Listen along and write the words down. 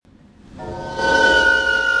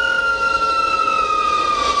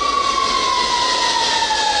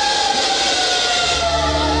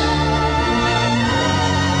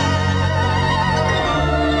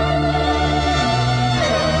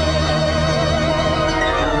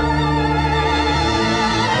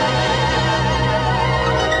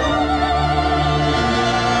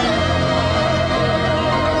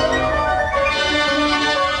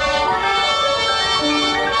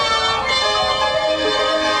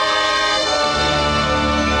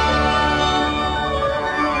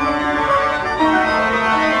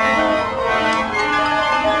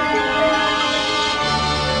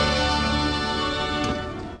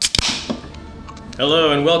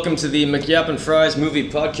and welcome to the McYap and Fries Movie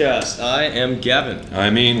Podcast. I am Gavin.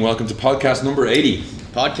 Welcome to podcast number 80.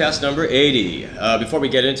 Podcast number 80. Before we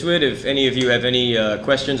get into it, if any of you have any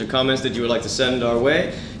questions or comments that you would like to send our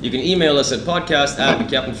way, you can email us at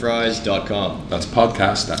podcast@mcyappandfries.com. That's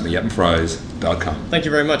podcast@mcyappandfries.com. Thank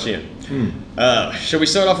you very much, Ian. Shall we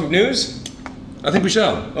start off with news? I think we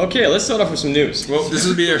shall. Okay, let's start off with some news. Well, this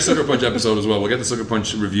will be our Sucker Punch episode as well. We'll get the Sucker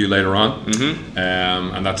Punch review later on.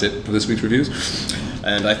 And that's it for this week's reviews.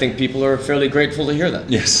 And I think people are fairly grateful to hear that.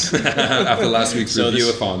 Yes, after last week's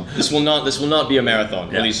review-a-thon. This will not be a marathon.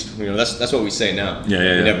 Yeah. At least that's what we say now.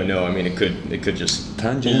 Yeah. You never know. I mean, it could just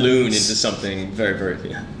balloon into something very, very.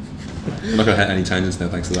 Yeah. I'm not gonna hit any tangents now,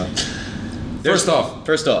 thanks to that. First off,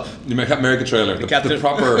 the Captain America trailer. The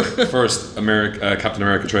proper first Captain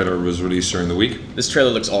America trailer was released during the week. This trailer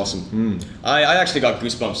looks awesome. I actually got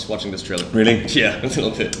goosebumps watching this trailer. Really? Yeah, a little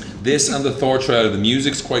bit. This and the Thor trailer, the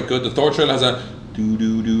music's quite good. The Thor trailer has a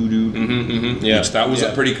do-do-do-do, yeah. which that was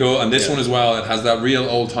pretty cool. And this one as well, it has that real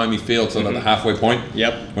old-timey feel to the halfway point.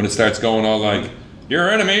 Yep. When it starts going all like,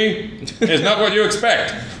 your enemy is not what you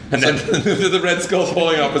expect. And then the Red Skull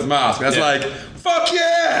pulling off his mask. That's like, fuck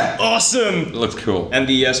yeah! Awesome! It looks cool. And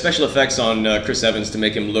the special effects on Chris Evans to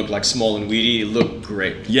make him look like small and weedy look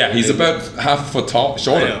great. Yeah, he's about half a foot tall,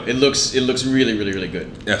 shorter. I know. It looks really, really, really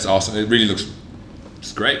good. Yeah, it's awesome. It really looks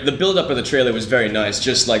great. The build up of the trailer was very nice.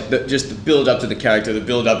 Just the build up to the character, the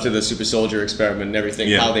build up to the super soldier experiment and everything.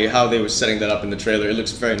 Yeah. How they were setting that up in the trailer. It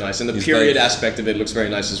looks very nice, and the period aspect of it looks very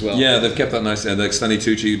nice as well. Yeah, they've kept that nice. Like Stanley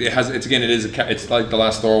Tucci, it's like the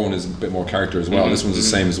last Thor one is a bit more character as well. This one's the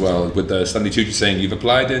same as well. With the Stanley Tucci saying you've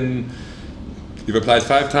applied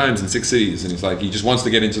 5 times in 6 cities, and he's like he just wants to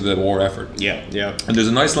get into the war effort. Yeah. And there's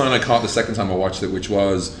a nice line I caught the second time I watched it, which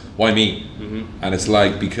was "Why me?" And it's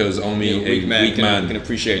like because only a weak man can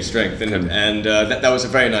appreciate strength, and that was a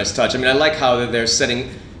very nice touch. I mean, I like how they're setting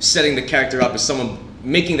the character up as someone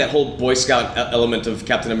making that whole Boy Scout element of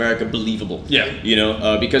Captain America believable. Yeah.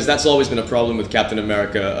 Because that's always been a problem with Captain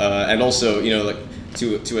America, and also like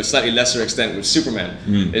to a slightly lesser extent with Superman,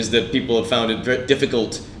 is that people have found it very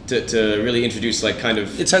difficult to really introduce it's hard to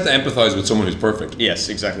empathize with someone who's perfect. Yes,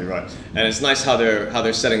 exactly right. And it's nice how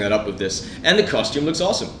they're setting that up with this. And the costume looks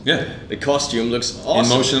awesome. Yeah. The costume looks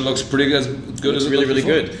awesome. In motion it looks pretty good as it really, looks really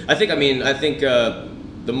before. good. I think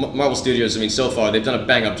the Marvel Studios, so far they've done a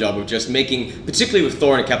bang up job of just making, particularly with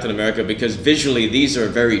Thor and Captain America, because visually these are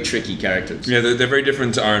very tricky characters. Yeah, they're very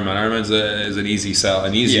different to Iron Man. Iron Man's is an easy sell,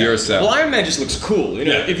 an easier sell. Well, Iron Man just looks cool.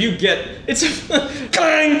 If you get it's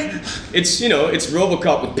clang, it's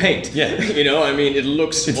Robocop with paint. Yeah. It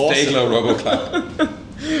looks it's awesome. Dayglow Robocop.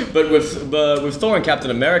 But with Thor and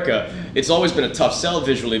Captain America, it's always been a tough sell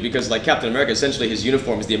visually because, like Captain America, essentially his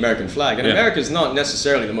uniform is the American flag, and America is not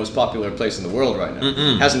necessarily the most popular place in the world right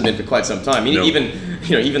now. Hasn't been for quite some time. Even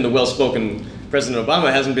the well-spoken President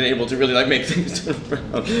Obama hasn't been able to really make things turn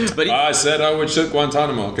around. But I said I would shoot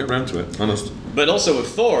Guantanamo. I'll get around to it, honest. But also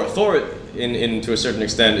with Thor, in to a certain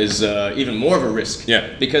extent is even more of a risk. Yeah.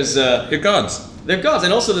 Because they're gods. They're gods,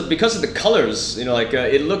 and also because of the colors,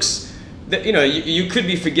 it looks. You could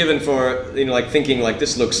be forgiven for thinking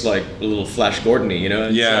this looks like a little Flash Gordon-y,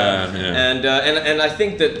 And I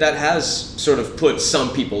think that has sort of put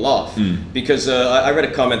some people off because I read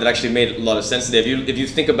a comment that actually made a lot of sense today. If you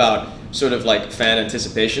think about sort of fan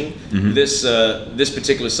anticipation, this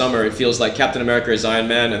particular summer it feels like Captain America is Iron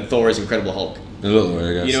Man and Thor is Incredible Hulk. A little way,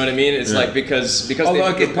 I guess. You know what I mean? It's because it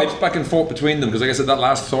pops back and forth between them because, like I said, that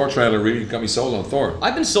last Thor trailer really got me sold on Thor.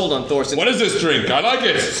 I've been sold on Thor since. What is this drink? I like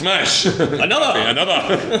it. Smash. Another.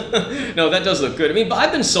 No, that does look good. But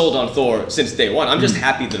I've been sold on Thor since day one. I'm just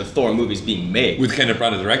happy that a Thor movie's being made with Kenneth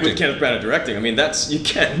Branagh directing. You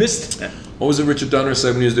can't miss that. What was it Richard Donner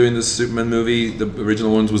said when he was doing this Superman movie? The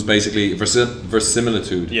original ones was basically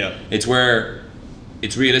verisimilitude. Yeah. It's where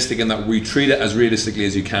it's realistic in that we treat it as realistically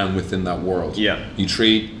as you can within that world. Yeah. You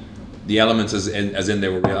treat the elements as in they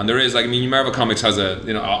were real. And there is Marvel Comics has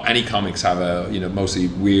any comics have mostly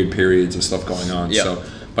weird periods of stuff going on. Yeah. So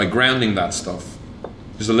by grounding that stuff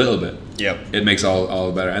just a little bit, it makes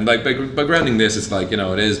all better. And by grounding this, it's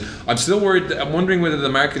it is. I'm still worried. I'm wondering whether the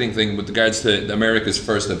marketing thing with regards to America's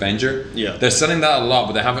first Avenger. Yeah. They're selling that a lot,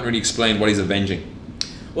 but they haven't really explained what he's avenging.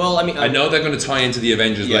 Well, I know they're going to tie into the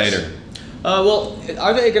Avengers later. Well,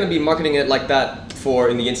 are they going to be marketing it like that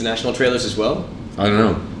in the international trailers as well? I don't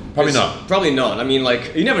know. Probably not. Probably not.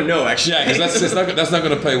 You never know, actually. Yeah, because that's not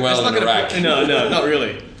going to play well in Iraq. No, not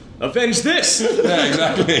really. Avenge this! Yeah,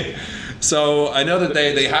 exactly. So I know that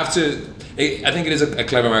they have to. I think it is a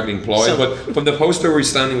clever marketing ploy, but from the poster where he's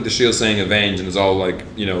standing with the shield saying "Avenge" and it's all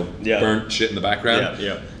burnt shit in the background.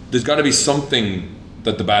 Yeah. There's got to be something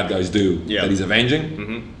that the bad guys do that he's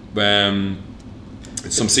avenging.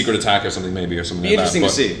 It's some secret attack or something maybe or something. It'd be like interesting that.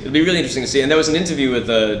 to see. It'd be really interesting to see. And there was an interview with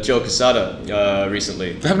Joe Quesada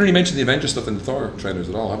recently. They haven't really mentioned the Avengers stuff in the Thor trailers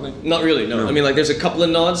at all, have they? Not really. No. I mean, like there's a couple of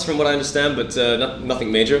nods from what I understand, but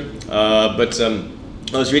nothing major. I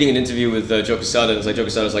was reading an interview with Joe Quesada, and it's like Joe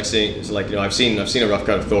Quesada's like saying, it's like, you know, I've seen a rough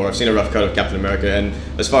cut of Thor, I've seen a rough cut of Captain America, and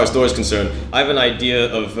as far as Thor is concerned, I have an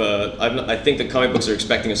idea of, I think that comic books are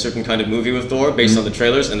expecting a certain kind of movie with Thor based on the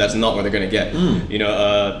trailers, and that's not what they're going to get. You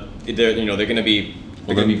know, they're going to be.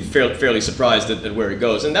 They're going to be fairly surprised at where it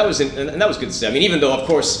goes, and that was good to see. I mean, even though of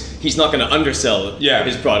course he's not going to undersell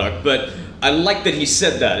his product, but I like that he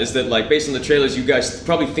said that. Is that like based on the trailers, you guys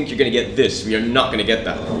probably think you're going to get this, we are not going to get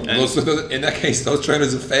that. And in that case, those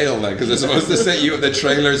trailers have failed, because they're supposed to set you up. The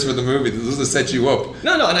trailers for the movie, they're supposed to set you up.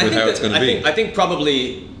 No, and I think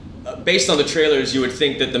probably. Based on the trailers, you would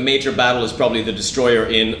think that the major battle is probably the destroyer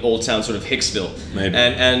in Old Town, sort of Hicksville. Maybe.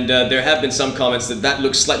 And there have been some comments that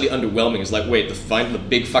looks slightly underwhelming. It's like, wait, the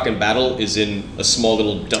big fucking battle is in a small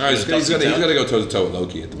little. He's got to go toe to toe with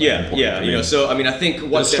Loki. At the point. You know. So I mean, I think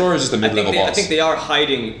what the destroyer is just a mid-level boss. I think they are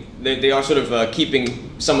hiding. They are sort of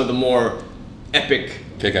keeping some of the more epic.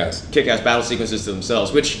 Kick-ass battle sequences to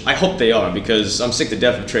themselves, which I hope they are, because I'm sick to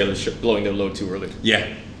death of trailers blowing their load too early.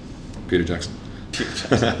 Yeah. Peter Jackson.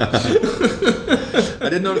 I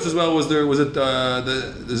did notice as well. Was it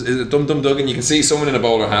Dum Dum Dugan? You can see someone in a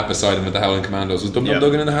bowler hat beside him with the Howling Commandos. Was Dum Dum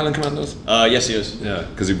Dugan in the Howling Commandos? Yes, he is. Yeah,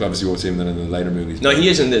 because you obviously won't see him then in the later movies. No, he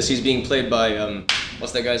is in this. He's being played by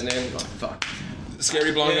what's that guy's name? Oh fuck.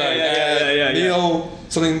 Scary blonde guy. Yeah. Neil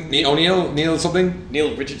something. Neil something.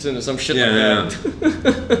 Neil Richardson or some shit like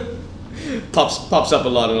that. Pops up a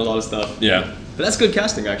lot in a lot of stuff. Yeah. But that's good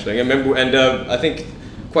casting, actually. I remember, and I think.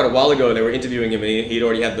 Quite a while ago, they were interviewing him, and he'd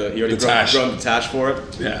already grown the tash for it.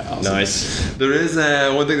 Yeah, awesome. Nice. There is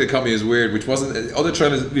one thing that caught me as weird, which wasn't other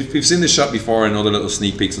trailers. We've seen this shot before in other little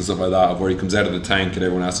sneak peeks and stuff like that, of where he comes out of the tank and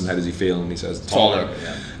everyone asks him how does he feel, and he says taller.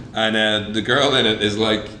 Yeah. And the girl in it is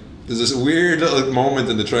like, there's this weird little moment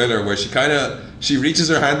in the trailer where she reaches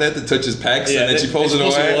her hand out to touch his pecs, and then she pulls it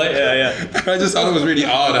away. Yeah. I just thought it was really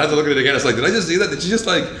odd. I had to look at it again. It's like, did I just see that? Did she just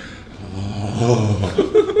like?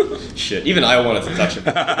 Oh. Shit, even I wanted to touch him.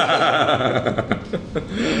 But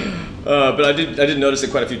I did notice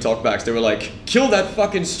that quite a few talkbacks. They were like, "Kill that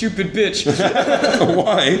fucking stupid bitch."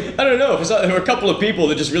 Why? I don't know. There were a couple of people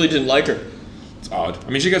that just really didn't like her. It's odd. I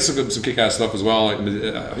mean, she gets some kick-ass stuff as well.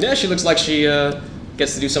 Yeah, she looks like she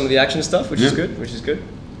gets to do some of the action stuff, which is good.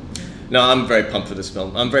 No, I'm very pumped for this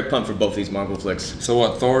film. I'm very pumped for both these Marvel flicks. So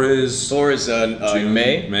what? Thor is in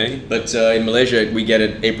May. But in Malaysia, we get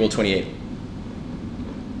it April 28th.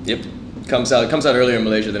 Yep, comes out earlier in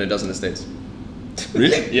Malaysia than it does in the States.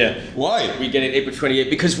 Really? Yeah. Why? We get it April 28th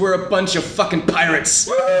because we're a bunch of fucking pirates.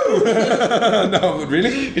 Woo! No, but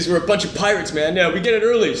really? Because we're a bunch of pirates, man. Yeah, we get it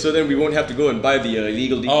early, so then we won't have to go and buy the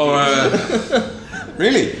illegal DVD.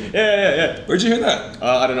 Really? Yeah. Where'd you hear that?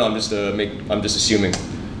 I don't know. I'm just assuming.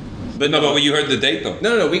 But you heard the date though.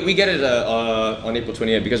 No. We get it on April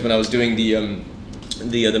 28th because when I was doing the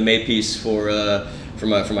May piece for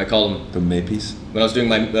my column. The May piece. When I was doing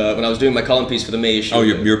my column piece for the May issue. Oh,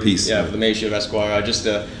 your piece. Yeah, for the May issue of Esquire. I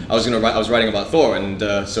was writing about Thor, and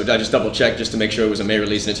so I just double checked just to make sure it was a May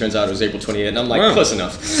release, and it turns out it was April 28th, and I'm like, close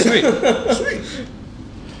enough. Sweet.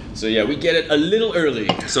 So yeah, we get it a little early.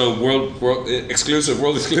 So world exclusive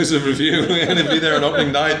review, and it'll be there on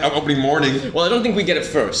opening morning. Well, I don't think we get it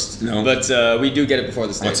first. No. But we do get it before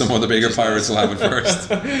the States. Some of the bigger pirates will have it first.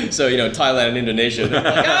 So Thailand and Indonesia. They're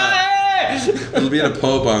like, it'll be in a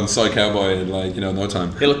pub on Soy Cowboy in no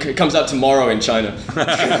time. It comes out tomorrow in China.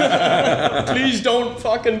 Please don't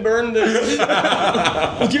fucking burn this.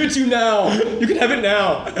 I'll give it to you now. You can have it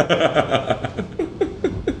now.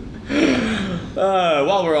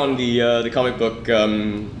 While we're on the comic book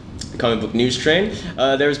news train,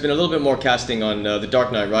 there's been a little bit more casting on The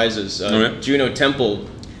Dark Knight Rises. Juno Temple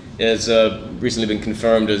has recently been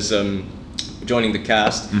confirmed as joining the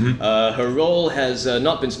cast. Mm-hmm. Her role has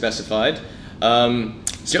not been specified.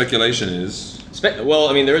 Speculation is. Well,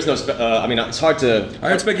 I mean, there is no. It's hard to. I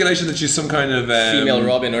heard speculation that she's some kind of female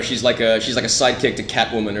Robin, or she's like a sidekick to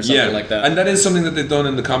Catwoman or something like that. And that is something that they've done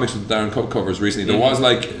in the comics with Darren covers recently. There was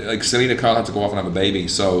like Selena Kyle had to go off and have a baby,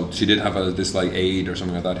 so she did have this aide or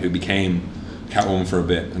something like that who became Catwoman for a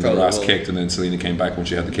bit, and got her ass kicked, and then Selena came back when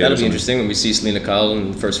she had the kid. That'll be interesting when we see Selena Kyle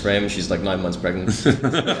in the first frame and she's like 9 months pregnant.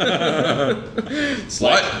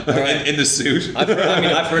 What? Right. In the suit?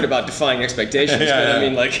 I've heard about defying expectations, but I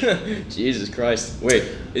mean, like, Jesus Christ. Wait,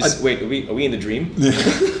 are we in the dream?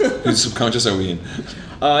 Whose subconscious are we in?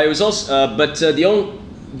 It was also, but the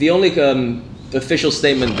only official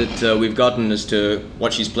statement that we've gotten as to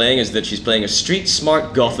what she's playing is that she's playing a street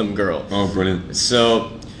smart Gotham girl. Oh, brilliant.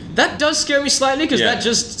 So that does scare me slightly because Yeah. that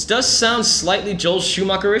just does sound slightly Joel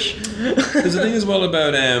Schumacher-ish. There's a thing as well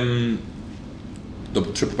about the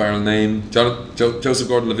triple barrel name, Joseph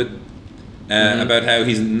Gordon-Levitt, about how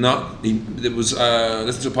he's not. It was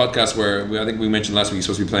listened to a podcast where I think we mentioned last week he's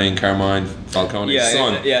supposed to be playing Carmine Falcone's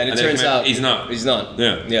son. Yeah, and it then turns out he's not. He's not.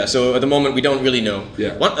 Yeah. So at the moment we don't really know.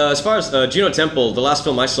 Yeah. As far as Juno Temple, the last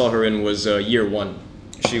film I saw her in was Year One.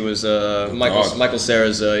 She was Michael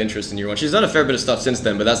Cera's interest in Year One. She's done a fair bit of stuff since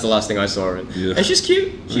then, but that's the last thing I saw her in. Yeah. And she's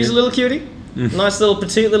cute. She's a little cutie. Nice little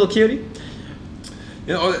petite little cutie.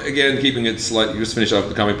 You know, again, keeping it slightly, just finish off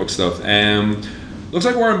the comic book stuff. Looks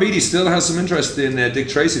like Warren Beatty still has some interest in Dick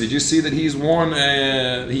Tracy. Did you see that he's won?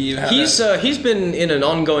 He's been in an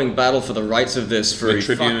ongoing battle for the rights of this for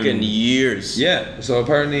fucking years. Yeah. So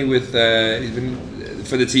apparently, with he's been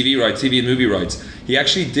for the TV rights, TV and movie rights. He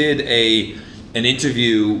actually did an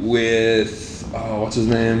interview with what's his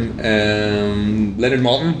name? Leonard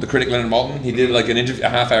Maltin, the critic Leonard Maltin. He did like a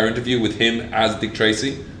half-hour interview with him as Dick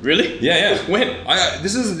Tracy. Really? Yeah. When?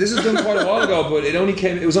 This is done quite a while ago, but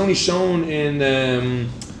it was only shown in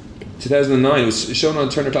 2009. It was shown on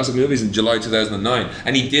Turner Classic Movies in July 2009,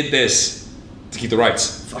 and he did this to keep the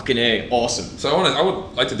rights. Fucking A, awesome. So I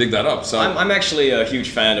would like to dig that up. So I'm actually a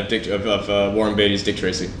huge fan of Warren Beatty's Dick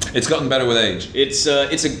Tracy. It's gotten better with age. It's a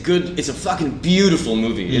fucking beautiful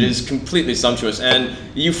movie. It is completely sumptuous, and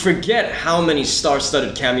you forget how many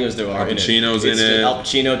star-studded cameos there are Al Pacino's in it. Al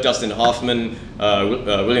Pacino, Dustin Hoffman,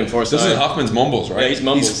 William Forsythe. Dustin Hoffman's mumbles, right? Yeah, he's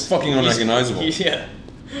mumbles. He's fucking unrecognizable. Yeah.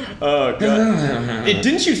 Oh god!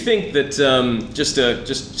 Didn't you think that just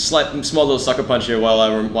small little sucker punch here while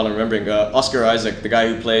I'm remembering Oscar Isaac, the guy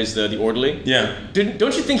who plays the orderly? Yeah.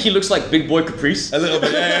 Don't you think he looks like Big Boy Caprice? A little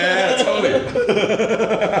bit. Yeah, totally.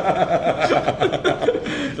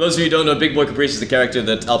 For those of you who don't know, Big Boy Caprice is the character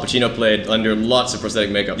that Al Pacino played under lots of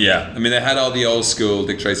prosthetic makeup. Yeah. I mean, they had all the old school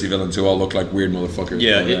Dick Tracy villains who all look like weird motherfuckers.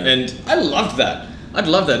 Yeah, and I loved that. I'd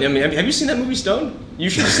love that. I mean, have you seen that movie Stoned? You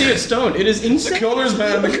should see it Stoned. It is insane. The colors,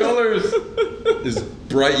 man, the colors. His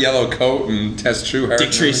bright yellow coat and Tess Trueheart.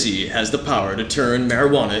 Dick Tracy has the power to turn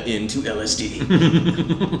marijuana into LSD.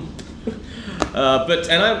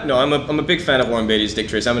 I'm a big fan of Warren Beatty's Dick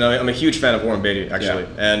Tracy. I'm a huge fan of Warren Beatty actually,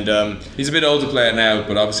 and he's a bit old to play it now,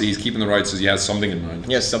 but obviously he's keeping the rights, so he has something in mind.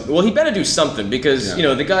 Yes, well, he better do something because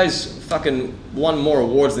the guy's fucking won more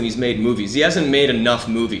awards than he's made movies. He hasn't made enough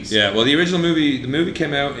movies. Yeah, well, the movie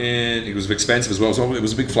came out it was expensive as well, so it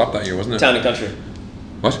was a big flop that year, wasn't it? Town and Country.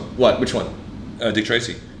 What? What? Which one? Dick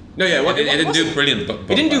Tracy. No, yeah, it didn't do brilliant. It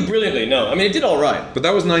didn't do brilliantly. No, I mean it did all right. But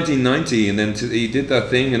that was 1990, and then he did that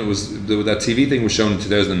thing, and it was that TV thing was shown in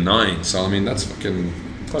 2009. So I mean that's fucking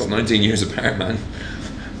 19 years apart, man.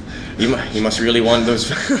 You must really want those.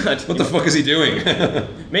 What the fuck is he doing?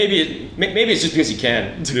 Maybe it's just because he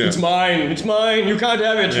can. Yeah. It's mine. You can't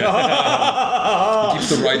have it. He keeps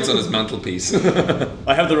the rights on his mantelpiece.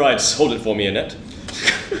 I have the rights. Hold it for me, Annette.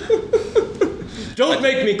 Don't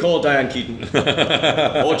make me call Diane Keaton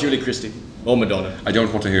or Julie Christie or Madonna. I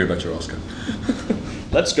don't want to hear about your Oscar.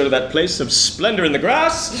 Let's go to that place of splendor in the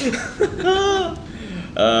grass.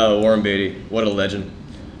 Warren Beatty, what a legend.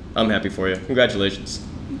 I'm happy for you. Congratulations.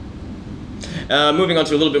 Moving on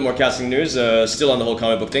to a little bit more casting news, still on the whole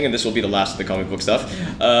comic book thing, and this will be the last of the comic book stuff.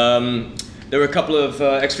 There were a couple of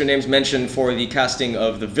extra names mentioned for the casting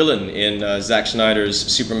of the villain in Zack Snyder's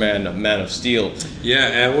Superman Man of Steel.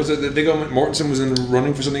 Yeah, was it that Viggo Mortensen was in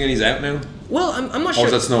running for something and he's out now? Well, I'm not sure.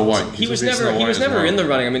 Or was that Snow White? He was never in the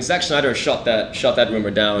running. I mean, Zack Snyder shot that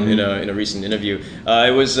rumor down in a recent interview.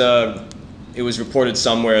 It was reported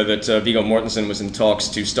somewhere that Viggo Mortensen was in talks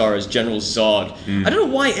to star as General Zod. I don't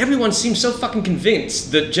know why everyone seems so fucking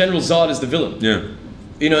convinced that General Zod is the villain. Yeah.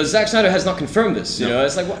 Zack Snyder has not confirmed this. You know,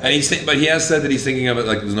 it's like what? And but he has said that he's thinking of it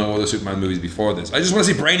like there's no other Superman movies before this. I just want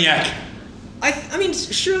to see Brainiac. I mean,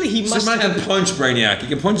 surely he must Superman have. can punch Brainiac. He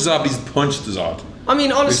can punch Zod, but he's punched Zod. I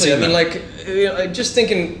mean, honestly, just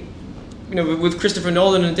thinking, with Christopher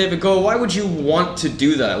Nolan and David Goyer, why would you want to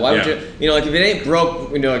do that? Why would you, if it ain't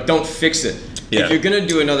broke, don't fix it. Yeah. If you're gonna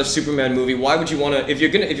do another Superman movie, why would you want to? If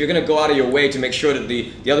you're gonna go out of your way to make sure that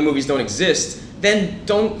the other movies don't exist, then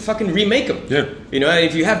don't fucking remake them. Yeah.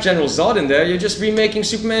 If you have General Zod in there, you're just remaking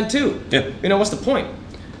Superman 2. Yeah. What's the point?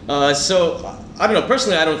 So I don't know.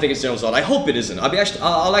 Personally, I don't think it's General Zod. I hope it isn't.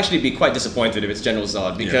 I'll actually be quite disappointed if it's General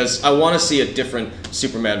Zod because I want to see a different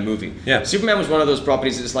Superman movie. Yeah. Superman was one of those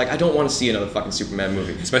properties that's like I don't want to see another fucking Superman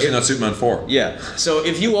movie. Especially not Superman 4. Yeah. So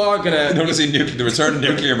if you are gonna, I don't want to see the return of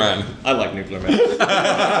Nuclear Man. I like Nuclear Man.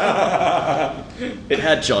 It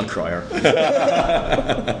had John Cryer.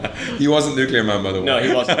 He wasn't Nuclear Man, by the way. No,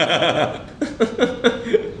 he wasn't.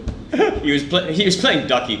 He was playing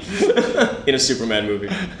Ducky in a Superman movie.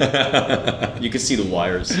 You could see the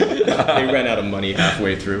wires. They ran out of money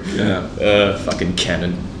halfway through. Yeah. Fucking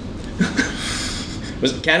Cannon.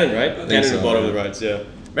 Was it Cannon, right? Cannon so, who bought over the rights. Yeah.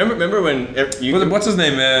 Remember when what's his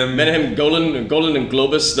name? Menahem Golan and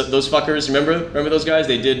Globus, those fuckers. Remember those guys?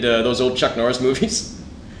 They did those old Chuck Norris movies.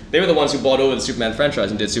 They were the ones who bought over the Superman franchise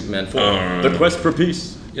and did Superman 4. The Quest for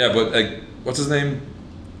Peace. Yeah, but what's his name?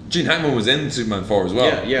 Gene Hackman was in Superman 4 as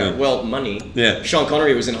well. Yeah. Well, money. Yeah. Sean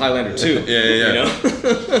Connery was in Highlander 2. Yeah. You know?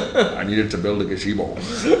 I needed to build a gazebo.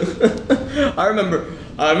 I remember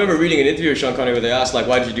reading an interview with Sean Connery where they asked, like,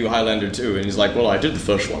 why did you do Highlander 2? And he's like, well, I did the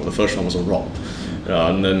first one. The first one was a romp.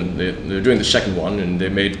 And then they were doing the second one, and they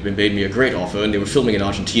made me a great offer, and they were filming in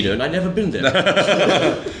Argentina, and I'd never been there.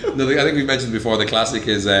 No, I think we mentioned before, the classic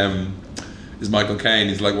is Michael Caine.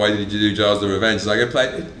 He's like, why did you do Jaws the Revenge? He's like, I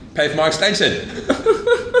pay for my extension.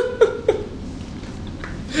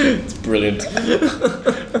 It's brilliant.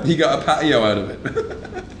 He got a patio out of it.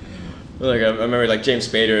 Like I remember, like James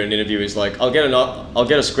Spader in an interview, he's like, I'll get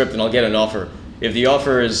a script and I'll get an offer. If the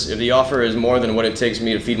offer is more than what it takes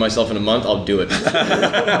me to feed myself in a month, I'll do it.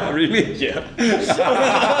 Really? Yeah.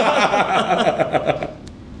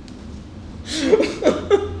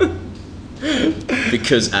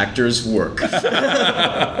 Because actors work.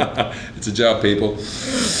 It's a job, people.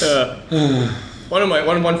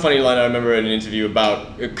 One funny line I remember in an interview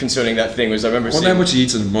about concerning that thing was I wonder how much he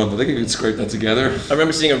eats in a month. I think I could scrape that together. I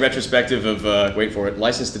remember seeing a retrospective of wait for it,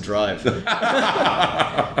 License to Drive,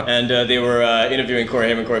 and they were interviewing Corey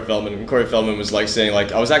Haim and Corey Feldman, and Corey Feldman was like saying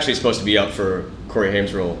like I was actually supposed to be up for Corey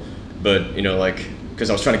Haim's role, but you know like because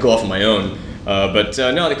I was trying to go off on my own. But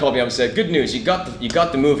no, they called me up and said, "Good news, you got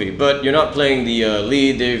the movie, but you're not playing the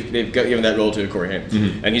lead. They've given that role to Corey Haim."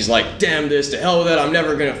 Mm-hmm. And he's like, "Damn this, to hell with it. I'm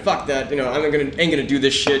never gonna fuck that. You know, ain't gonna do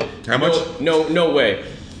this shit. How much? No way."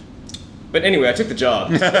 But anyway, I took the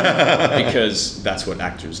job because that's what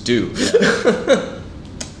actors do.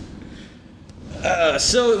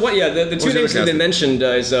 So what? Yeah, the two names that they mentioned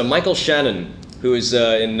is Michael Shannon, who is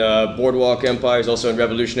in Boardwalk Empire. He's also in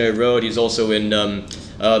Revolutionary Road. He's also in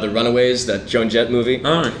The Runaways, that Joan Jett movie.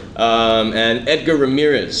 All right. And Edgar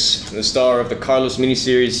Ramirez, the star of the Carlos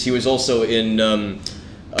miniseries. He was also in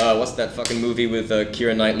what's that fucking movie with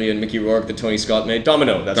Keira Knightley and Mickey Rourke that Tony Scott made?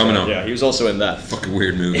 Domino. That's Domino. Right. Yeah, he was also in that. Fucking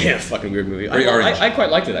weird movie. Yeah, fucking weird movie. I quite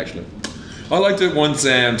liked it actually. I liked it once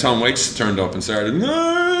Tom Waits turned up and started.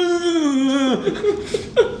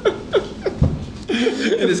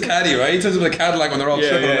 In his caddy, right? He turns into a Cadillac when they're all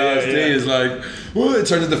tripping on LSD. He's like, well, it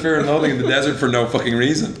turns into Fear and Loathing in the Desert for no fucking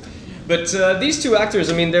reason. But these two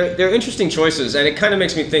actors, I mean, they're interesting choices, and it kind of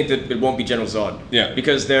makes me think that it won't be General Zod. Yeah.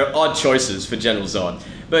 Because they're odd choices for General Zod.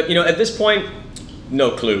 But you know, at this point,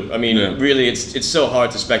 no clue. I mean, really, it's so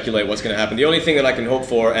hard to speculate what's going to happen. The only thing that I can hope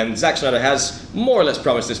for, and Zack Snyder has more or less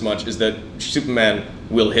promised this much, is that Superman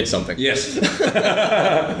will hit something. Yes.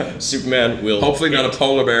 Superman will. Hopefully not a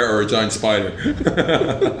polar bear or a giant spider.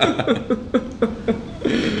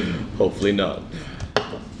 Hopefully not.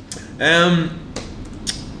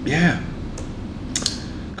 Yeah.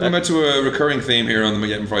 Going back to a recurring theme here on the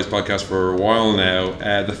Getting Fries podcast for a while now.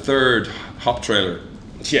 The third Hop trailer.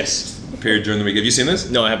 Yes. Appeared during the week. Have you seen this?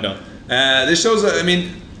 No, I have not. This shows, I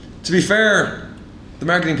mean, to be fair, the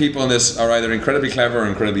marketing people in this are either incredibly clever or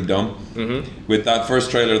incredibly dumb. Mm-hmm. With that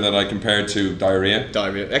first trailer that I compared to Diarrhea.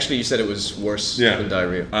 Actually, you said it was worse than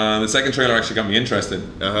Diarrhea. The second trailer actually got me interested.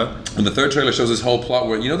 Uh-huh. And the third trailer shows this whole plot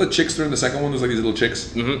where, you know the chicks that are in the second one? There's like these little chicks?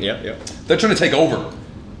 Mm-hmm, yeah. They're trying to take over.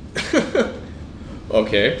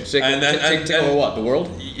 Okay. Take over what? The world?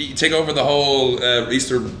 You take over the whole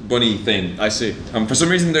Easter Bunny thing. I see. For some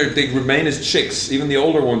reason, they remain as chicks. Even the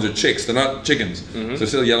older ones are chicks. They're not chickens. Mm-hmm. So they're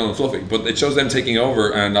still yellow and fluffy. But it shows them taking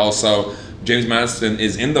over, and also James Marsden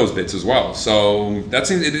is in those bits as well. So that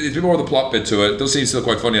seems it's a bit more of the plot bit to it. It does seem still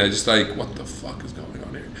quite funny. I just like, what the fuck is going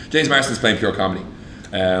on here? James Marsden's playing pure comedy,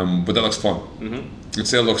 but that looks fun. Mm-hmm. It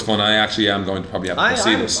still looks fun. I actually am going to probably have to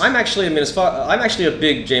see this. I'm actually a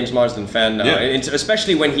big James Marsden fan now,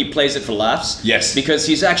 especially when he plays it for laughs. Yes, because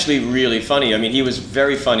he's actually really funny. I mean, he was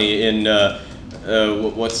very funny in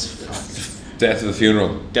Death at the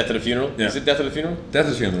Funeral. Death at a Funeral? Yeah. Is it Death at a Funeral? Death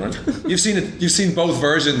at the Funeral, right? You've seen it. You've seen both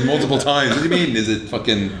versions multiple times. What do you mean? Is it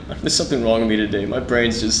fucking? There's something wrong with me today. My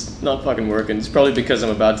brain's just not fucking working. It's probably because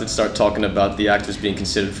I'm about to start talking about the actors being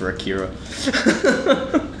considered for Akira.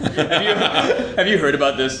 Have you heard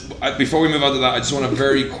about this? Before we move on to that, I just want to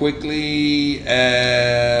very quickly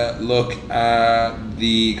look at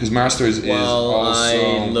because Masters is also.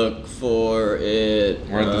 I look for it.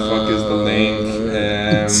 Where the fuck is the link?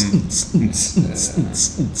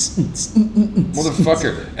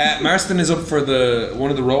 Motherfucker. Marston is up for one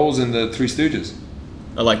of the roles in the Three Stooges.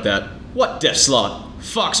 I like that. What death slot?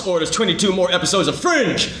 Fox orders 22 more episodes of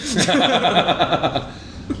Fringe!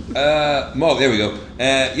 Well, there we go.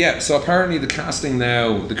 Yeah, so apparently the casting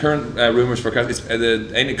now, the current rumours for casting,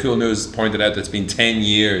 Ain't It Cool News pointed out that it's been 10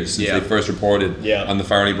 years since they first reported on the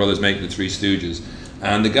Farrelly brothers making the Three Stooges.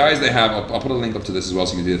 And the guys they have, I'll put a link up to this as well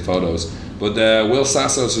so you can see the photos. But Will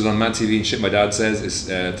Sassos, who's on Mad TV and Shit My Dad Says, is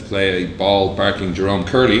to play a bald, barking Jerome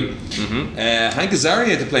Curley. Mm-hmm. Hank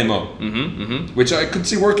Azaria to play Mo, which I could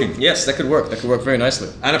see working. Yes, that could work. That could work very nicely.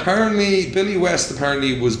 And apparently, Billy West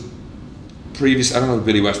was previous. I don't know what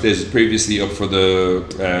Billy West is. Previously up for the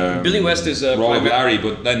Billy West is role of Larry,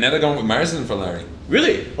 but now they're going with Marsden for Larry.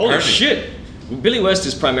 Really? Holy shit! Billy West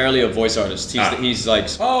is primarily a voice artist. He's like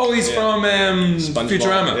he's from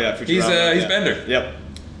Futurama. Yeah, Futurama. He's Bender. Yep.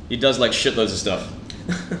 He does like shitloads of stuff.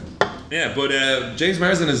 Yeah, but James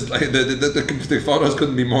Marsden is like the photos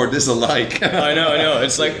couldn't be more disalike. I know.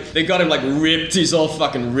 It's like they got him like ripped. He's all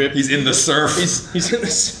fucking ripped. He's in the surf. He's in the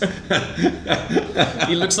surf.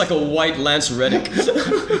 He looks like a white Lance Reddick.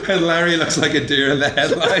 And Larry looks like a deer in the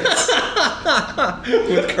headlights.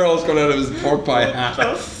 With curls coming out of his pork pie hat.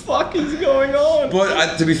 What the fuck is going on?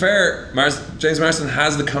 But to be fair, James Marsden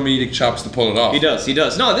has the comedic chops to pull it off. He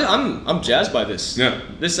does. No, I'm jazzed by this. Yeah.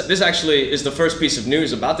 This actually is the first piece of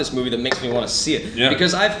news about this movie that makes me want to see it. Yeah.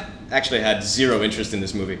 Because I've actually had zero interest in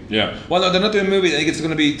this movie. Yeah. Well, no, they're not doing a movie. I think it's going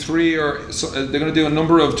to be they're going to do a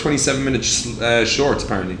number of 27-minute shorts,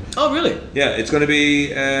 apparently. Oh, really? Yeah, it's going to be...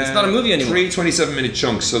 it's not a movie anymore. 3 27-minute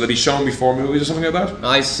chunks, so they'll be shown before movies or something like that.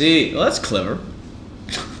 I see. Well, that's clever.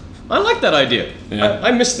 I like that idea. Yeah.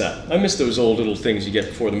 I miss that. I miss those old little things you get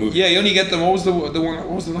before the movie. Yeah, you only get them. What was the one? What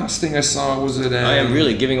was the last thing I saw? Was it? I am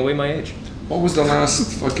really giving away my age. What was the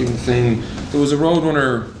last fucking thing? There was a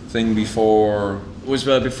Roadrunner thing before. It was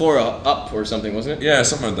before Up or something, wasn't it? Yeah,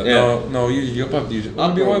 something like that. Yeah. No, you Up. It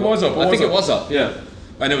was Up. I think it was Up. Yeah.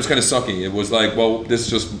 And it was kind of sucky. It was like, well, this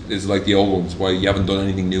just is like the old ones. Why you haven't done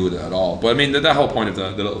anything new with it at all? But I mean, that whole point of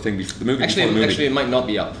the little thing, the movie. Actually, it might not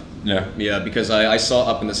be Up. Yeah. Yeah, because I saw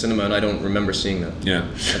Up in the cinema and I don't remember seeing that. Yeah.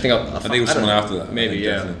 I think it was someone after that. Maybe,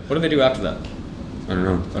 yeah. Definitely. What did they do after that? I don't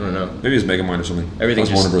know. Maybe it was Megamind or something. Everything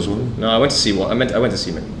was Warner Bros. Wasn't it? No, I went to see one. I went to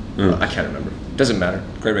see Megamind. I can't remember. Doesn't matter.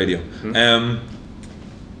 Great radio. Mm-hmm.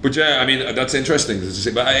 But yeah, I mean that's interesting.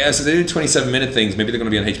 But so they do 27-minute things. Maybe they're going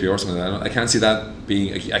to be on HBO or something like that. I can't see that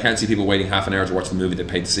being. I can't see people waiting half an hour to watch the movie they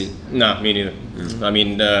paid to see. No, me neither. I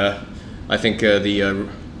mean, I think the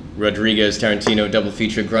Rodriguez Tarantino double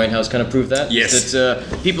feature Grindhouse kind of proved that. Yes.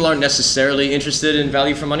 That people aren't necessarily interested in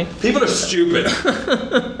value for money. People are stupid.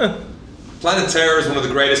 Planet Terror is one of the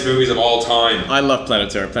greatest movies of all time. I love Planet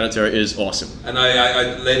Terror. Planet Terror is awesome. And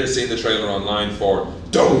I later seen the trailer online for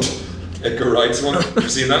Don't! Edgar Wright's one. Have you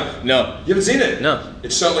seen that? No. You haven't seen it? No.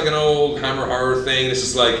 It's shot like an old Hammer horror thing. It's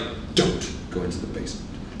just like, don't go into the basement.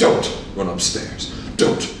 Don't run upstairs.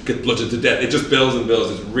 Don't get bludgeoned to death. It just builds and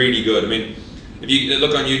builds. It's really good. I mean, if you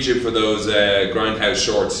look on YouTube for those Grindhouse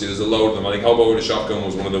shorts, there's a load of them. I think Hobo with a Shotgun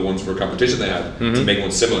was one of the ones for a competition they had to make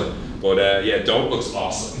one similar. But yeah, Don't looks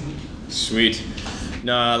awesome. Sweet.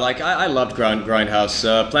 No, like I loved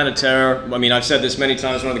Grindhouse. Planet Terror, I mean, I've said this many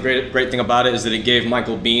times, one of the great thing about it is that it gave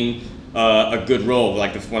Michael Biehn a good role,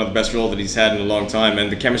 like one of the best roles that he's had in a long time,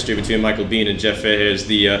 and the chemistry between Michael Biehn and Jeff Fahey as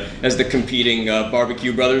the competing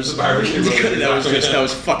barbecue brothers. The barbecue brothers. that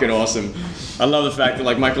was fucking awesome. I love the fact that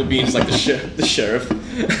like Michael Bihn's like the sheriff,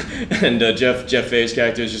 and Jeff Fahey's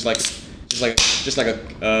character is just like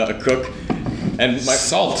a cook. And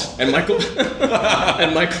Salt. And Michael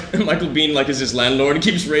Michael Biehn like is his landlord and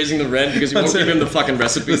keeps raising the rent because he won't give him the fucking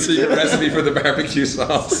recipe. That's the recipe for the barbecue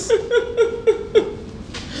sauce.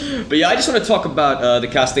 But yeah, I just want to talk about the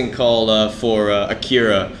casting call for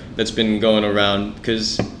Akira that's been going around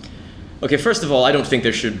because, okay, first of all, I don't think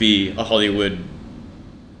there should be a Hollywood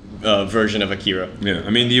version of Akira. Yeah,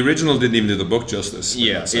 I mean the original didn't even do the book justice.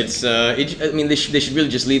 Yeah, it's. I mean, they should really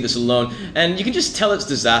just leave this alone, and you can just tell it's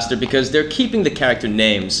disaster because they're keeping the character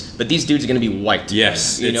names, but these dudes are going to be white.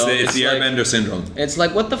 Yes, it's the like, Airbender syndrome. It's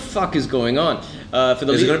like, what the fuck is going on? For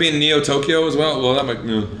the Is it going to be in Neo Tokyo as well? Well, that might.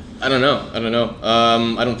 I don't know.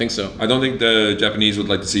 I don't think so. I don't think the Japanese would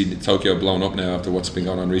like to see Tokyo blown up now after what's been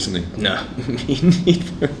going on recently. No, me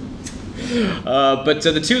neither. But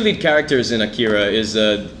the two lead characters in Akira is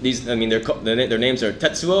these. I mean, their names are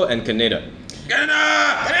Tetsuo and Kaneda.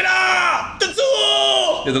 Kaneda!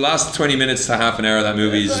 Tetsuo! Yeah, the last 20 minutes to half an hour of that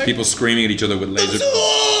movie is just people screaming at each other with laser.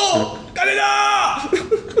 Tetsuo! Kaneda!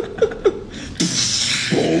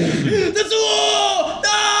 Tetsuo!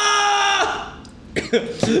 Ah!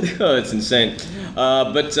 Oh, it's insane.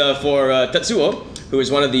 But for Tetsuo, who is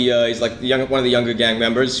one of the he's like one of the younger gang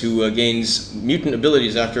members who gains mutant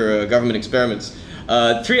abilities after government experiments.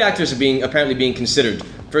 3 actors are apparently being considered.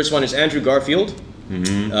 First one is Andrew Garfield,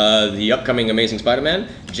 the upcoming Amazing Spider-Man,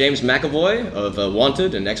 James McAvoy of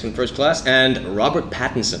Wanted and X-Men First Class, and Robert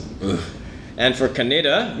Pattinson. Ugh. And for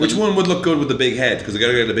Kaneda, which one would look good with the big head? Because they got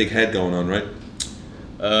to get the big head going on, right?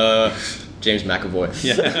 James McAvoy.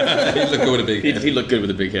 Yeah, he'd look good with a big head. He'd look good with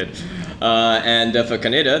a big head. And for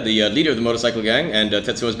Kaneda, the leader of the motorcycle gang and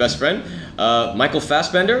Tetsuo's best friend, Michael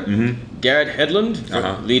Fassbender, Garrett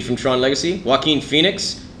Hedlund, lead from Tron Legacy, Joaquin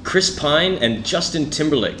Phoenix, Chris Pine, and Justin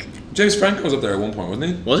Timberlake. James Franco was up there at one point,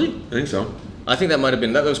 wasn't he? Was he? I think so. I think that might have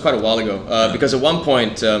been, that was quite a while ago, because at one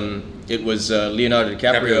point it was Leonardo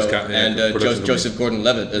DiCaprio and Joseph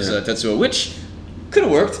Gordon-Levitt as Tetsuo, which could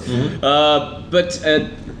have worked, but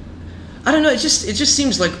I don't know. It just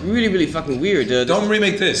seems like really fucking weird. Don't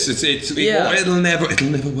remake this. It'll never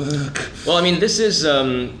work. Well, I mean, this is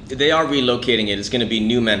they are relocating it. It's going to be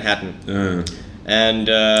New Manhattan, and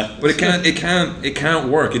but it can't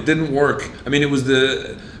work. It didn't work. I mean, it was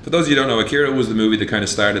for those of you who don't know, Akira was the movie that kind of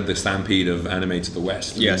started the stampede of anime to the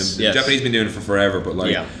West. Yes, the Japanese have been doing it for forever, but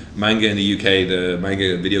manga in the UK, the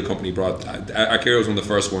manga video company brought Akira was one of the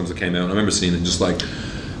first ones that came out. And I remember seeing it just like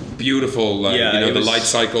beautiful, the light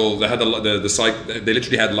cycle. They had they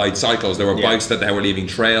literally had light cycles. There were bikes that they were leaving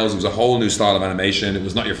trails. It was a whole new style of animation. It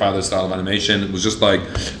was not your father's style of animation. It was just like,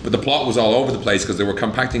 but the plot was all over the place because they were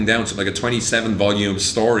compacting down to like a 27 volume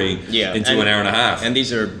story into an hour and a half. And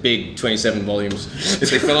these are big 27 volumes.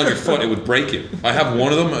 If they fell on your foot, it would break you. I have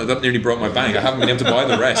one of them that nearly broke my bank. I haven't been able to buy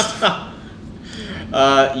the rest.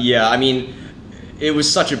 I mean, it was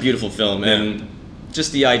such a beautiful film, and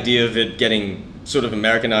just the idea of it getting sort of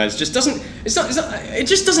Americanized just doesn't. It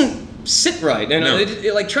just doesn't sit right. And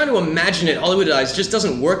like trying to imagine it Hollywoodized just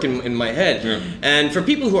doesn't work in my head. Yeah. And for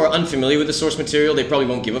people who are unfamiliar with the source material, they probably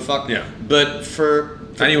won't give a fuck. Yeah. But for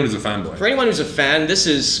anyone who's a fanboy, for anyone who's a fan, this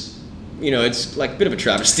is, it's like a bit of a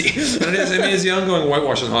travesty. And it's the ongoing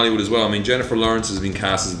whitewash in Hollywood as well. I mean, Jennifer Lawrence has been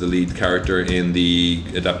cast as the lead character in the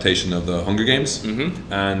adaptation of the Hunger Games,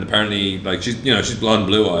 and apparently, like she's blonde,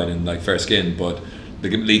 blue-eyed, and like fair skin, but the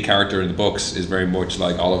lead character in the books is very much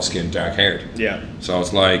like olive skin, dark haired. Yeah. So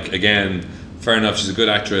it's like, again, fair enough. She's a good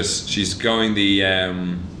actress. She's going the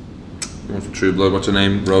one from True Blood. What's her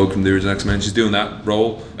name? Rogue from the original X-Men. She's doing that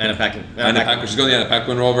role. Anna Paquin. She's going the Anna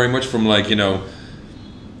Paquin role very much from like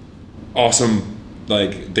awesome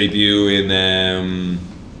like debut in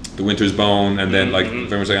The Winter's Bone, and then like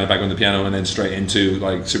very much like Anna Paquin on the piano, and then straight into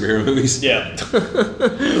like superhero movies. Yeah.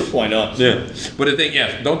 Why not? Yeah. But I think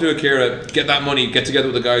don't do Akira. Get that money. Get together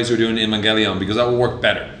with the guys who are doing Evangelion, because that will work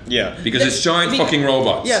better. Yeah. Because it's giant fucking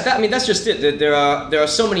robots. Yeah. That's just it. There are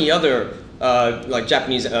so many other like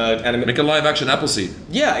Japanese anime. Make a live action Appleseed.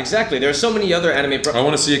 Yeah, exactly. There are so many other anime. I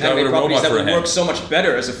want to see a guy with a robot that for a would head. work so much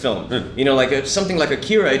better as a film. Like something like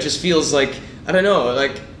Akira. It just feels like, I don't know,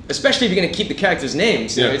 like. Especially if you're going to keep the characters'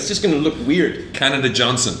 names, it's just going to look weird. Canada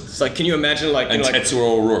Johnson. It's like, can you imagine like... And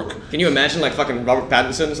Tetsuo O'Rourke. Can you imagine like fucking Robert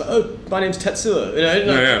Pattinson? It's like, oh, my name's Tetsuo.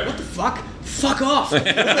 What the fuck? Fuck off.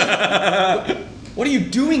 What are you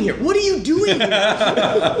doing here? What are you doing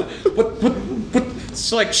here? What?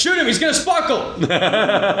 It's like, shoot him, he's going to sparkle.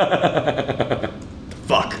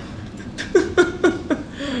 Fuck.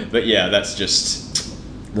 But yeah, that's just...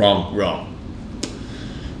 Wrong.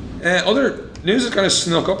 Other... news that kind of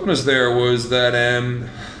snuck up on us there was that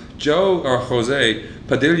Jose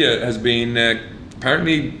Padilha has been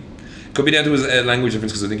apparently, could be down to his language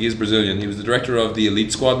difference because I think he is Brazilian. He was the director of the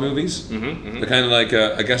Elite Squad movies. They're kind of like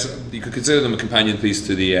I guess you could consider them a companion piece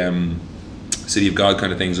to the City of God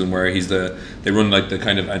kind of things, and where they run like the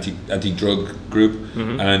kind of anti-drug group,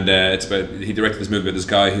 and it's about, he directed this movie about this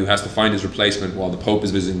guy who has to find his replacement while the Pope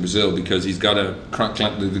is visiting Brazil, because he's got the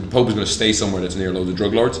Pope is going to stay somewhere that's near loads of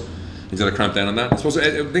drug lords. He's got to cramp down on that. I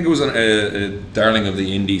think it was a darling of the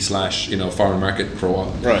indie / foreign market for a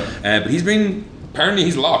while. Right. But apparently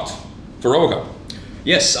he's locked for Robocop.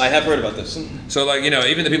 Yes, I have heard about this. So, like,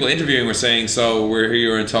 even the people interviewing were saying, so we're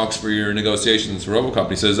here in talks for your negotiations for Robocop. And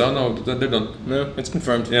he says, oh, no, they're done. No, it's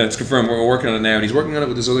confirmed. Yeah, it's confirmed. We're working on it now. And he's working on it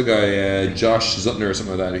with this other guy, Josh Zutner or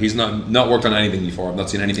something like that. He's not worked on anything before. I've not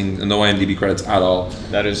seen anything, no IMDb credits at all.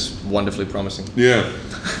 That is wonderfully promising. Yeah.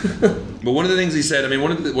 But one of the things he said,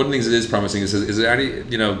 one of the things that is promising is there any,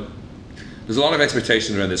 there's a lot of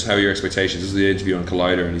expectation around this. How are your expectations? This is the interview on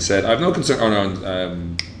Collider. And he said, I have no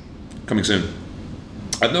concern, coming soon.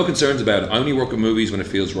 I have no concerns about it. I only work with movies when it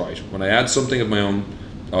feels right. When I add something of my own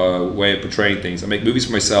way of portraying things, I make movies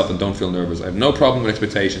for myself and don't feel nervous. I have no problem with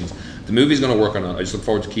expectations. The movie's going to work on it. I just look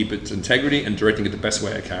forward to keep its integrity and directing it the best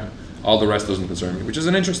way I can. All the rest doesn't concern me, which is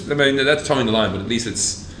an interesting. That's towing the line, but at least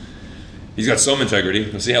he's got some integrity.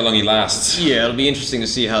 We'll see how long he lasts. Yeah, it'll be interesting to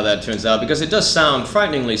see how that turns out, because it does sound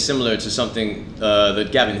frighteningly similar to something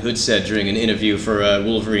that Gavin Hood said during an interview for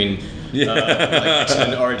Wolverine. Like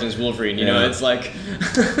X-Men Origins Wolverine, it's like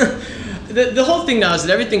the whole thing now is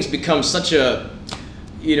that everything's become such a,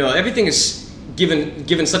 everything is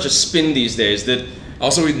given such a spin these days that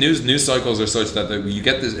also news cycles are such that you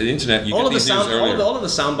get this internet. You all get of these the sound, news earlier. All of the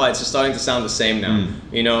sound bites are starting to sound the same now.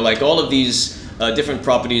 Like all of these different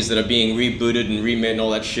properties that are being rebooted and remade and all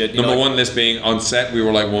that shit. Number one list being on set, we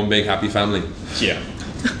were like one big happy family. Yeah.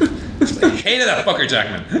 I hated that fucker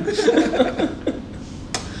Jackman.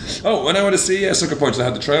 Oh, when I went to see Sucker Punch, they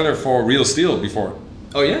had the trailer for Real Steel before.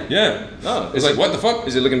 Oh, yeah? Yeah. Oh, it's like, what the fuck?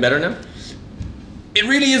 Is it looking better now? It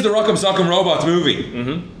really is the Rock'em Sock'em Robots movie.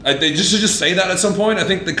 Mm-hmm. They should just say that at some point, I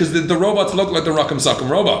think, because the robots look like the Rock'em Sock'em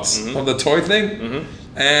Robots from the toy thing.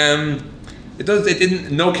 Mm-hmm. It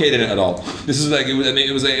didn't no kid in it at all. This is like,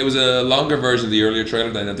 it was a longer version of the earlier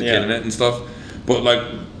trailer than had the kid in it and stuff. But like,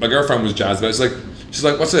 my girlfriend was jazzed about it. She's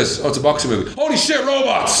like, what's this? Oh, it's a boxing movie. Holy shit,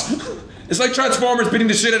 robots! It's like Transformers beating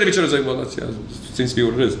the shit out of each other. It's like, well, that seems to be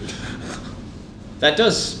what it is. That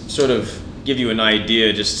does sort of give you an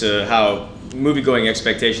idea just to how movie-going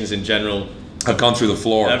expectations in general have gone through the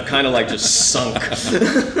floor. Have kind of like just sunk.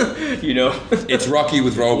 It's Rocky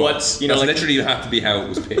with robots. That's like, literally have to be how it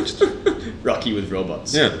was pitched. Rocky with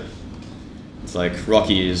robots. Yeah. It's like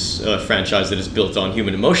Rocky is a franchise that is built on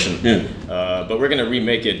human emotion. Yeah. But we're going to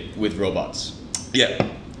remake it with robots. Yeah.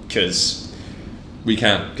 Because we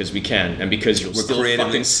can. Because we can. And because you'll still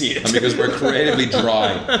fucking see it. And because we're creatively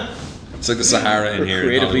dry. It's like the Sahara in here.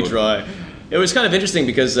 Creatively dry. It was kind of interesting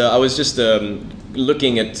because I was just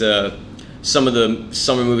looking at some of the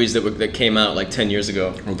summer movies that came out like 10 years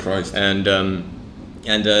ago. Oh Christ! And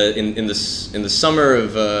in the summer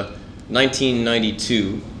of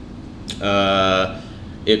 1992,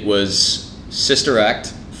 it was Sister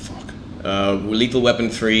Act, Lethal Weapon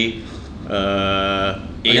 3,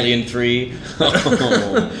 Alien 3.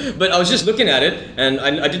 But I was just looking at it, and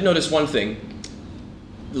I did notice one thing.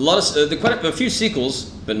 Quite a few sequels,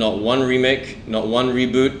 but not one remake, not one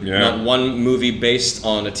reboot, not one movie based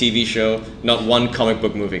on a TV show, not one comic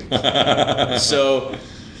book movie. So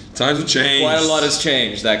times have changed. Quite a lot has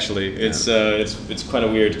changed, actually. It's kind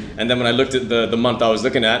of weird. And then when I looked at the month I was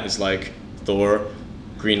looking at, it's like Thor,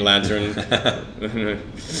 Green Lantern,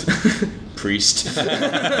 Priest,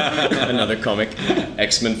 another comic,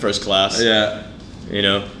 X-Men First Class. Yeah,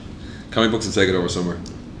 comic books have taken over somewhere.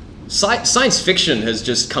 Science fiction has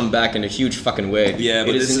just come back in a huge fucking way. Yeah,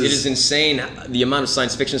 but it is insane the amount of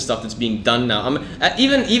science fiction stuff that's being done now.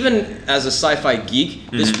 Even as a sci-fi geek,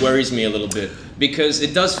 this worries me a little bit because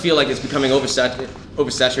it does feel like it's becoming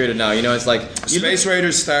oversaturated now. It's like Space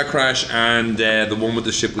Raiders, Star Crash, and the one with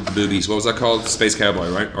the ship with the boobies. What was that called? Space Cowboy,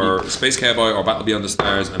 right? Or Space Cowboy, or Battle Beyond the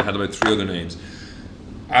Stars, and it had about 3 other names.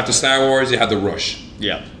 After Star Wars, you had The Rush.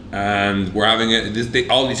 Yeah. And we're having it.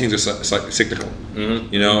 All these things are cyclical.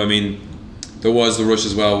 Mm-hmm. There was The Rush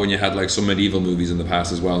as well when you had like some medieval movies in the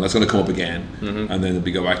past as well, and that's going to come up again. Mm-hmm. And then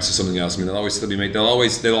we go back to something else. They'll always still be they'll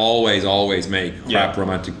always make crap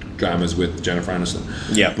romantic dramas with Jennifer Aniston.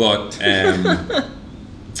 Yeah. But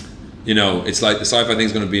it's like the sci-fi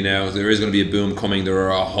thing's going to be now. There is going to be a boom coming. There are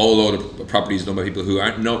a whole load of properties done by people who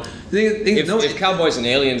aren't. If Cowboys and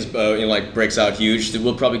Aliens breaks out huge,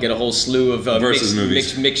 we'll probably get a whole slew of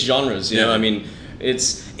mixed genres.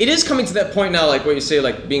 It is coming to that point now, like what you say,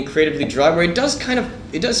 like being creatively dry, where it does kind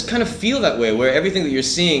of feel that way, where everything that you're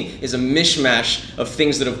seeing is a mishmash of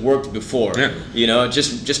things that have worked before. Yeah.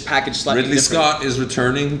 Just packaged slightly. Ridley Scott is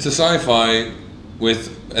returning to sci-fi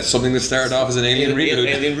with something that started off as an Alien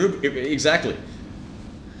reboot. Exactly.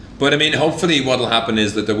 But hopefully what'll happen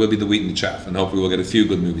is that there will be the wheat and the chaff, and hopefully we'll get a few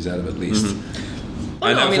good movies out of it at least. Mm-hmm.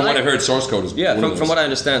 From what I heard, Source Code is from what I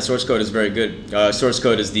understand, Source Code is very good. Source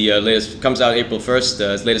Code is the latest, comes out April 1st.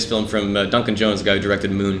 It's the latest film from Duncan Jones, the guy who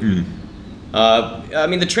directed Moon. I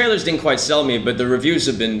mean, the trailers didn't quite sell me, but the reviews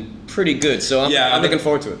have been pretty good, so I'm looking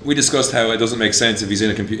forward to it. We discussed how it doesn't make sense if he's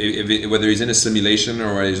in a computer, whether he's in a simulation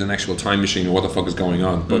or whether he's in an actual time machine or what the fuck is going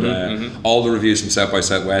on. But all the reviews from South by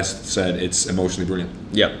Southwest said it's emotionally brilliant.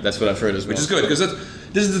 Yeah, that's what I've heard as well. Which is good, because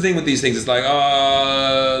this is the thing with these things. It's like,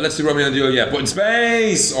 let's do Romeo and Juliet, but in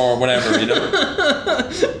space or whatever, you know.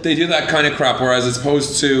 They do that kind of crap, whereas as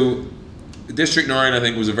opposed to District 9, I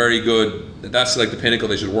think was a very good. That's like the pinnacle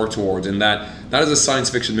they should work towards. In that is a science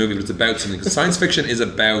fiction movie, but it's about something. Because science fiction is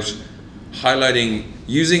about highlighting,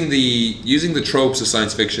 using the tropes of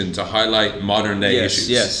science fiction to highlight modern day issues.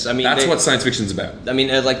 Yes, I mean that's what science fiction's about. I mean,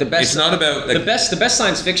 like the best. It's not about like, the best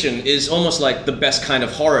science fiction is almost like the best kind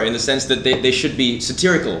of horror in the sense that they should be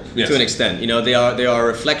satirical to an extent. You know, they are a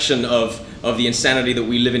reflection of the insanity that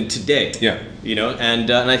we live in today. Yeah. You know, and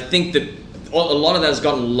I think that a lot of that has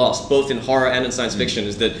gotten lost, both in horror and in science fiction,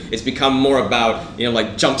 is that it's become more about, you know,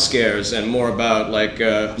 like jump scares and more about like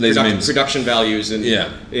production values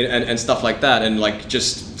and stuff like that, and like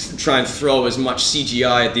just try and throw as much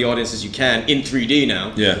CGI at the audience as you can in 3D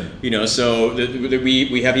now. Yeah. You know, so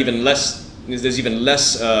we have even less. There's even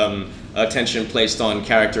less attention placed on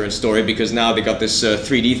character and story because now they got this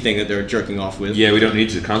 3D thing that they're jerking off with. Yeah, we don't need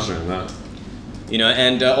to concentrate on that. You know,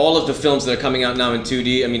 and all of the films that are coming out now in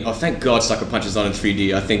 2D, I mean, thank God Sucker Punch is not in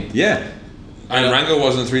 3D, I think. Yeah. And Rango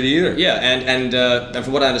wasn't in 3D either. Yeah, and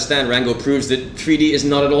from what I understand, Rango proves that 3D is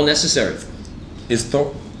not at all necessary.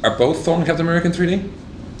 Are both Thor and Captain America in 3D?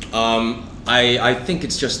 I think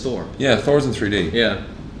it's just Thor. Yeah, Thor's in 3D. Yeah.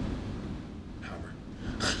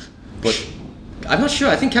 But I'm not sure.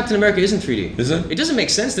 I think Captain America is in 3D. Is it? It doesn't make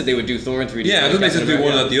sense that they would do Thor in 3D. Yeah, it doesn't make sense to do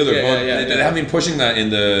one without the other. They have been pushing that in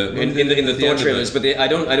the Thor trailers, but I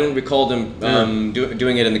don't recall them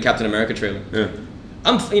doing it in the Captain America trailer. Yeah.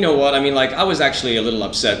 You know what? I mean, like, I was actually a little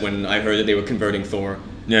upset when I heard that they were converting Thor.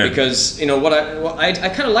 Yeah. Because, you know, I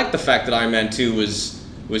kind of liked the fact that Iron Man 2 was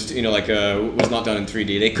you know, like was not done in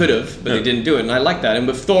 3D. They could have, but they didn't do it, and I like that. And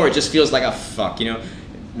with Thor, it just feels like, fuck, you know.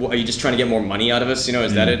 Are you just trying to get more money out of us? You know,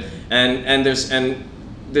 is that it? And there's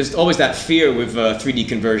always that fear with 3D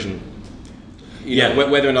conversion. You know,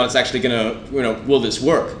 whether or not it's actually gonna, you know, will this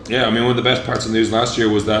work? Yeah, I mean, one of the best parts of the news last year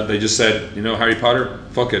was that they just said, you know, Harry Potter,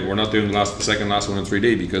 fuck it, we're not doing the second last one in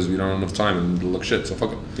 3D because we don't have enough time and it'll look shit. So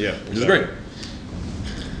fuck it. Yeah, which is great.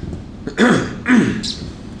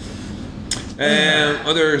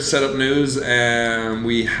 Other setup news,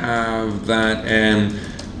 we have that.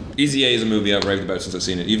 Easy A is a movie I've raved about since I've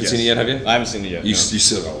seen it. You haven't seen it yet, have you? I haven't seen it yet. You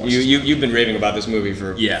still got to watch it. You've been raving about this movie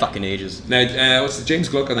for fucking ages. Now, what's the James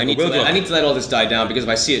Gluck? I need to let all this die down because if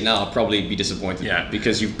I see it now, I'll probably be disappointed. Yeah.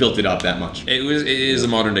 Because you've built it up that much. It is a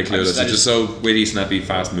modern day Clueless. It's just so witty, snappy,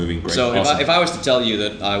 fast moving, great. So awesome. if I was to tell you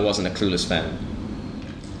that I wasn't a Clueless fan,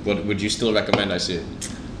 would you still recommend I see it?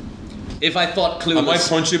 If I thought Clueless, I might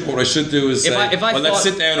punch you, but what I should do is let's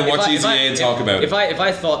sit down and watch Easy A and talk about it. If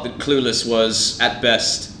I thought that Clueless was at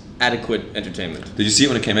best adequate entertainment. Did you see it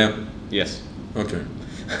when it came out? Yes. Okay.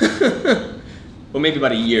 Well, maybe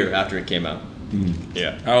about a year after it came out.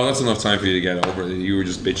 Yeah. Oh, that's enough time for you to get over it. You were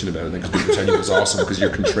just bitching about it because people telling you it was awesome because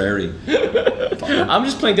you're contrary. I'm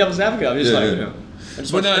just playing devil's advocate. I'm just you know. I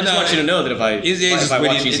just want you to know that if I watch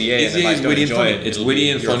Easy A and I don't enjoy it, it's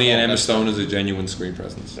witty and funny, and Emma Stone is a genuine screen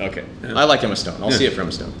presence. Okay. Yeah. I like Emma Stone. I'll see it for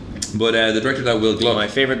Emma Stone. But the director of that, Will Gluck. My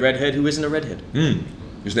favorite redhead who isn't a redhead.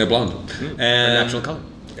 Who's now blonde. A natural color.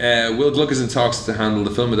 Will Gluck is in talks to handle the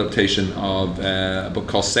film adaptation of a book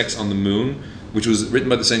called Sex on the Moon, which was written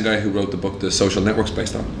by the same guy who wrote the book The Social Network's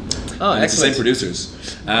based on. Oh, and it's the same producers.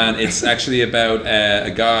 And it's actually about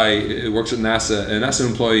a guy who works at NASA, a NASA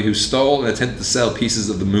employee who stole and attempted to sell pieces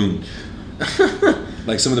of the moon.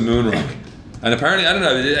 Like some of the moon rock. And apparently, I don't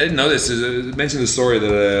know, I didn't know this, it mentioned the story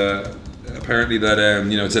that apparently that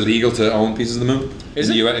you know, it's illegal to own pieces of the moon. Is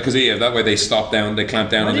it? Because that way they clamp down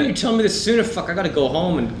Why on didn't it. you tell me this sooner? Fuck, I gotta go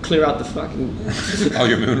home and clear out the fucking... All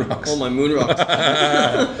your moon rocks. All my moon rocks.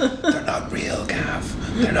 They're not real,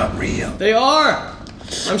 Gav. They're not real. They are!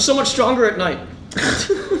 I'm so much stronger at night.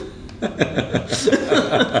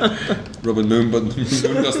 Rubbing moon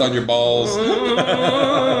dust on your balls.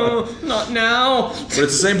 Not now. But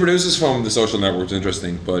it's the same producers from The Social Network. It's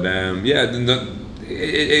interesting. But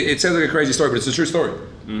it sounds like a crazy story, but it's a true story.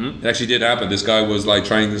 It actually did happen. This guy was like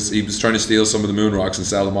trying to steal some of the moon rocks and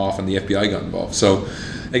sell them off, and the FBI got involved. So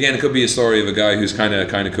again, it could be a story of a guy who's kind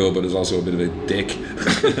of cool, but is also a bit of a dick,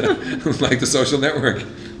 like The Social Network.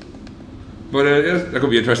 But yeah, that could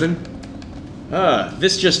be interesting.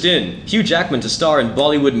 This just in. Hugh Jackman to star in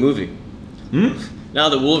Bollywood movie. Now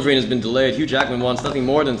that Wolverine has been delayed, Hugh Jackman wants nothing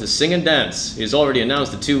more than to sing and dance. He has already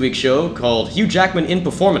announced a 2-week show called Hugh Jackman in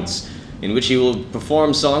Performance, in which he will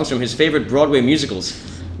perform songs from his favorite Broadway musicals.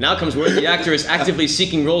 Now comes word the actor is actively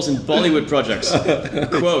seeking roles in Bollywood projects.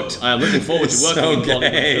 Quote, I am looking forward to working in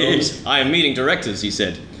Bollywood films. I am meeting directors, he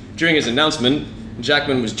said. During his announcement,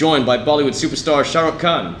 Jackman was joined by Bollywood superstar Shah Rukh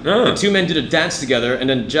Khan. The two men did a dance together, and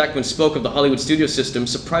then Jackman spoke of the Hollywood studio system,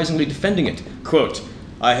 surprisingly defending it. Quote,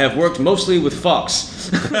 I have worked mostly with Fox.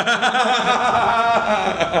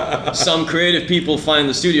 Some creative people find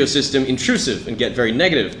the studio system intrusive and get very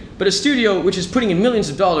negative, but a studio which is putting in millions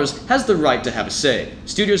of dollars has the right to have a say.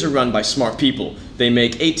 Studios are run by smart people. They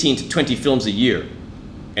make 18 to 20 films a year.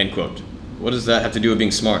 End quote. What does that have to do with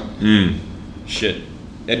being smart? Shit.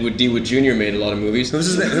 Edward D. Wood Jr. made a lot of movies. Who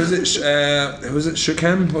was it? Shah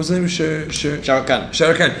Khan? What was his name? Shah Rukh Khan. Shah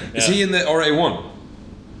Rukh Khan. Is he in the RA1?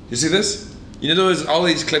 You see this? You know, all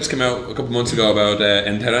these clips came out a couple months ago about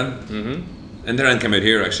Enteran. Enteran came out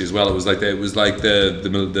here actually as well. It was like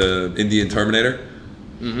the Indian Terminator,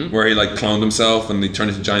 where he like cloned himself and he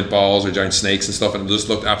turned into giant balls or giant snakes and stuff, and it just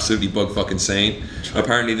looked absolutely bug fucking sane.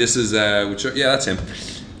 Apparently, this is that's him.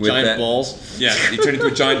 With, giant balls. Yeah, he turned into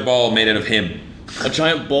a giant ball made out of him. A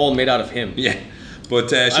giant ball made out of him. Yeah.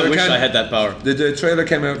 But I wish I had that power. The trailer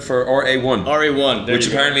came out for RA1. RA1, which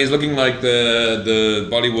apparently is looking like the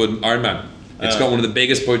Bollywood Iron Man. It's got one of the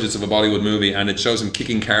biggest budgets of a Bollywood movie, and it shows him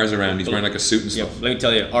kicking cars around. He's wearing like a suit and stuff. Let me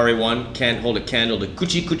tell you, RA1 can't hold a candle to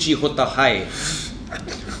Kuchi Kuchi Hota Hai.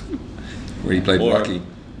 Where he played Rocky.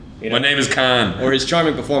 My name is Khan. Or his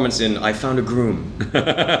charming performance in I Found a Groom.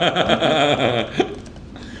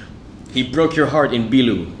 He broke your heart in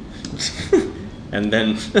Bilu. and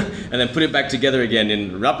then put it back together again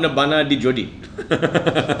in Rapna Bana Di Jodi.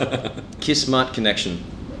 Kismat Connection,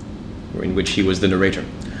 in which he was the narrator.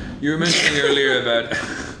 You were mentioning earlier about...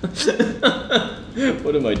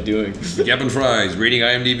 What am I doing? Gavin Fry's reading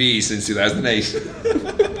IMDb since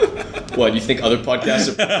 2008. What, you think other podcasts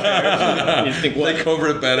are prepared? You think what? They cover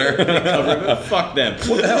it better. They cover it? Fuck them.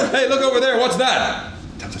 What the hell? Hey, look over there. What's that?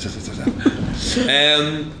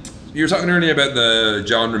 You were talking earlier about the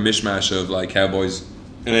genre mishmash of like cowboys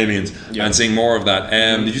and aliens, and seeing more of that.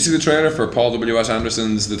 Did you see the trailer for Paul W.S.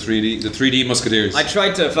 Anderson's the 3D Musketeers? I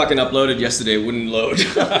tried to fucking upload it yesterday. It wouldn't load.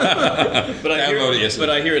 but I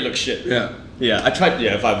hear it looks shit. Yeah. Yeah, I tried.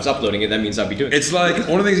 Yeah, if I was uploading it, that means I'd be doing it. It's like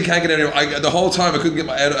one of the things you can't get anymore. The whole time I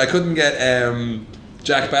couldn't get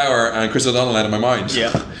Jack Bauer and Chris O'Donnell out of my mind.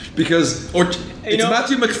 Yeah. Because it's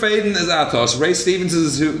Matthew McFadden as Athos, Ray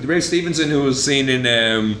Stevenson who was seen in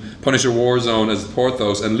Punisher Warzone as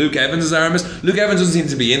Porthos, and Luke Evans as Aramis. Luke Evans doesn't seem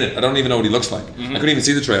to be in it. I don't even know what he looks like. I couldn't even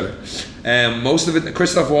see the trailer. Most of it,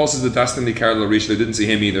 Christoph Waltz is the dastardly Carlo Richelieu. Didn't see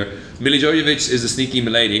him either. Mila Jovovich is the sneaky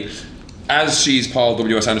milady, as she's Paul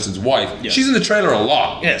W.S. Anderson's wife. Yeah. She's in the trailer a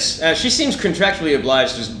lot. Yes. She seems contractually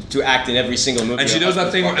obliged to act in every single movie. And she does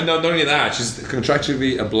that thing, and not only that, she's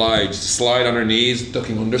contractually obliged to slide on her knees,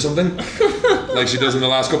 ducking under something, like she does in the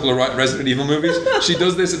last couple of Resident Evil movies. She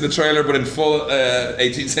does this in the trailer, but in full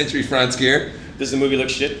 18th century France gear. Does the movie look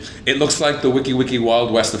shit? It looks like the Wiki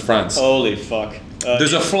Wild West of France. Holy fuck.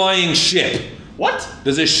 There's a flying ship. What?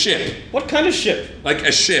 There's a ship. What kind of ship? Like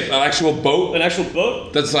a ship, an actual boat. An actual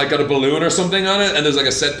boat? That's like got a balloon or something on it, and there's like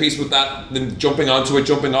a set piece with that, then jumping onto it,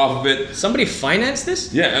 jumping off of it. Somebody financed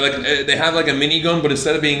this? Yeah, like they have like a minigun, but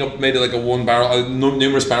instead of being made of like a one barrel,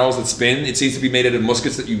 numerous barrels that spin, it seems to be made out of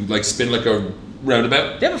muskets that you like spin like a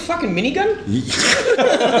roundabout. They have a fucking minigun?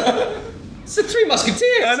 It's the Three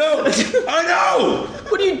Musketeers. I know. I know.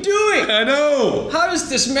 What are you doing? I know. How is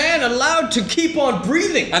this man allowed to keep on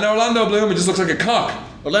breathing? And Orlando Bloom, it just looks like a cock.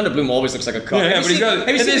 Orlando Bloom always looks like a cock. Yeah, but have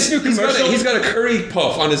you seen this new commercial? He's got a curry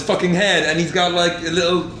puff on his fucking head, and he's got like a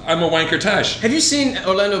little I'm a wanker tash. Have you seen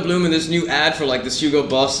Orlando Bloom in this new ad for like this Hugo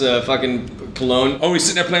Boss fucking cologne? Oh, he's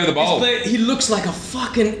sitting there playing with the ball. He looks like a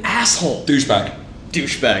fucking asshole. Douchebag.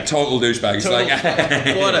 Total douchebag. He's like,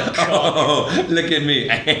 what a cock. Oh, look at me.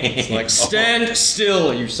 It's like, stand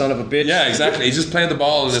still, you son of a bitch. Yeah, exactly. He's just playing the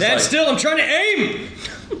ball. And stand still, I'm trying to aim.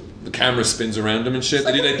 The camera spins around him and shit.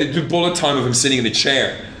 They do bullet time of him sitting in a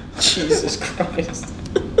chair. Jesus Christ.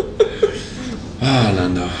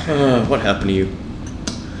 Orlando. What happened to you?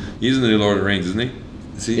 He's in the new Lord of the Rings, isn't he?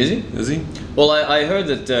 Is he? Well, I heard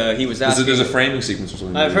that he was asking... There's a framing sequence or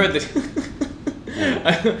something. I've heard that...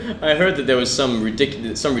 I heard that there was some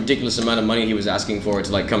ridiculous amount of money he was asking for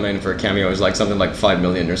to like come in for a cameo. It was like something like $5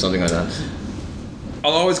 million or something like that.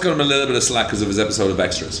 I'll always cut him a little bit of slack because of his episode of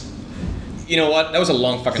Extras. You know what? That was a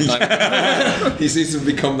long fucking time ago. He seems to have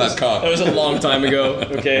become that cock. That was a long time ago,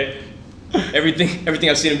 okay? Everything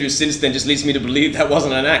I've seen him do since then just leads me to believe that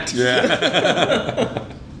wasn't an act. Yeah.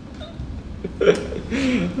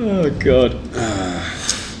 Oh, God.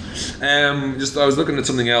 Just I was looking at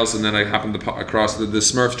something else, and then I happened to pop across the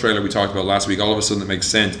Smurf trailer we talked about last week. All of a sudden, it makes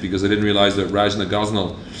sense because I didn't realize that Rajna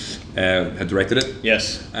Gosnell had directed it.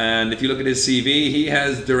 Yes. And if you look at his CV, he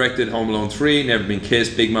has directed Home Alone 3, Never Been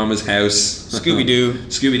Kissed, Big Mama's House, Scooby-Doo,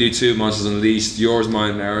 Scooby-Doo 2, Monsters Unleashed, Yours,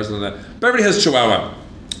 Mine, and Ours, and all that. Beverly Hills Chihuahua.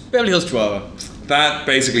 Beverly Hills Chihuahua. That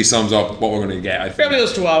basically sums up what we're going to get, I think. Beverly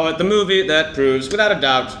Hills Chihuahua, the movie that proves, without a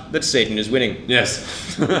doubt, that Satan is winning.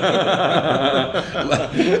 Yes. like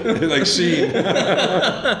Sheen.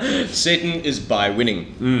 Satan is by winning.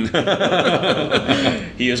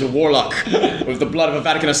 He is a warlock with the blood of a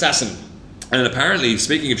Vatican assassin. And apparently,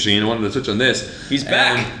 speaking of Sheen, I wanted to touch on this. He's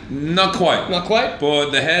back. Not quite. Not quite? But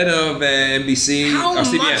the head of NBC... How or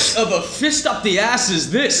CBS. much of a fist up the ass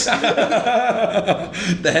is this? The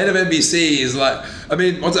head of NBC is like... I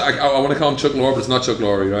mean, what's it, I want to call him Chuck Lorre, but it's not Chuck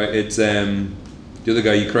Lorre, right? It's the other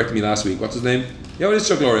guy, you corrected me last week. What's his name? Yeah, it is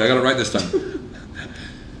Chuck Lorre. I got it right this time.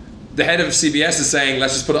 The head of CBS is saying,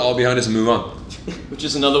 let's just put it all behind us and move on. Which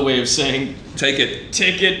is another way of saying... Take it.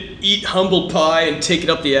 Take it, eat humble pie, and take it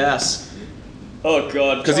up the ass. Oh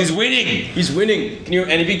God! Because he's winning. He's winning.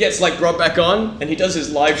 And if he gets like brought back on and he does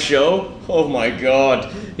his live show, oh my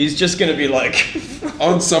God, he's just gonna be like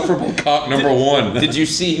unsufferable cock number one. Did you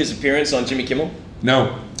see his appearance on Jimmy Kimmel?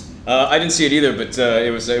 No. I didn't see it either, but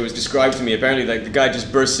it was described to me. Apparently, like the guy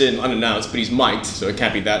just bursts in unannounced, but he's mic'd, so it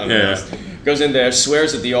can't be that unannounced. Yeah. Goes in there,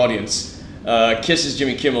 swears at the audience. Kisses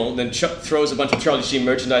Jimmy Kimmel, then throws a bunch of Charlie Sheen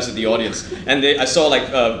merchandise at the audience. And I saw like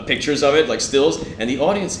pictures of it, like stills, and the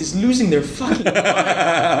audience is losing their fucking mind.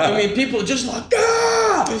 I mean, people are just like,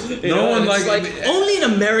 ah! No one like only in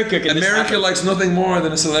America can this happen. America likes nothing more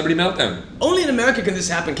than a celebrity meltdown. Only in America can this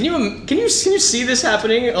happen. Can you see this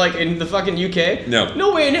happening like in the fucking UK? No.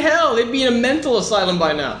 No way in hell. They'd be in a mental asylum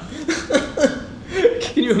by now.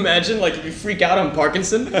 Can you imagine, like, if you freak out on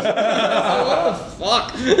Parkinson? What the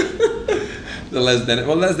fuck? Les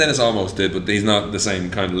Dennis almost did, but he's not the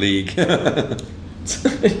same kind of league.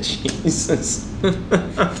 Jesus.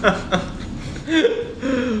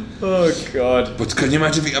 Oh God. But can you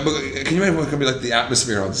imagine what could be like the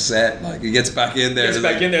atmosphere on set? Like, he gets back in there.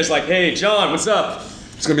 It's like, hey, John, what's up?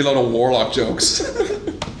 It's going to be a lot of warlock jokes.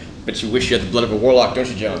 But you wish you had the blood of a warlock, don't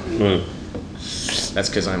you, John? That's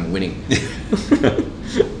because I'm winning.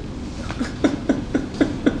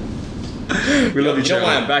 We love each other. You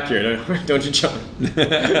know why I'm back here, don't you, John?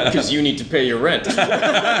 Because you need to pay your rent.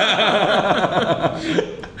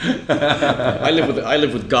 I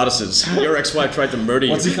live with goddesses. Your ex-wife tried to murder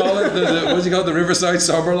you. What's he call it? What's he called? The Riverside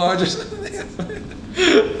Summer Lodge or something?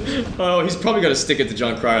 Oh, he's probably got to stick it to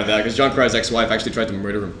John Cryer on that, because John Cryer's ex-wife actually tried to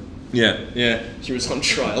murder him. Yeah. She was on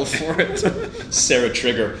trial for it. Sarah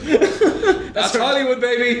Trigger. That's Hollywood,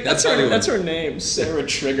 baby. That's Hollywood. That's her name, Sarah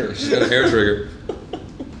Trigger. She's got a hair trigger.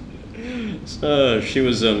 She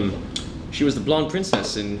was the blonde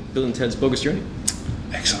princess in Bill and Ted's Bogus Journey.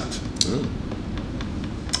 Excellent.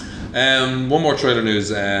 One more trailer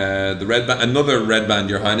news. Another Red Band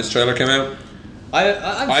Your Highness trailer came out.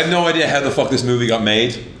 I have no idea how the fuck this movie got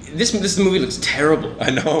made. This movie looks terrible. I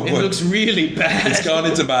know. It looks really bad. It's gone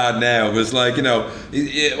into bad now. It was like,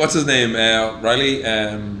 what's his name? Riley?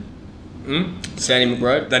 Danny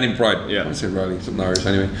McBride? Danny McBride. Yeah. I say Riley, something Irish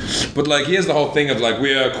anyway. But like, he has the whole thing of like,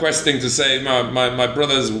 we are questing to say my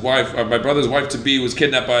brother's wife to be was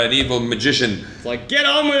kidnapped by an evil magician. It's like, get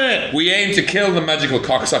on with it! We aim to kill the magical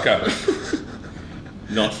cocksucker.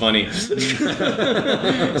 Not funny.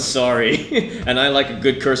 Sorry. And I like a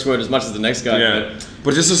good curse word as much as the next guy. Yeah.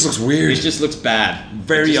 But it just looks weird. It just looks bad.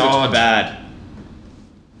 Very odd. Looks bad.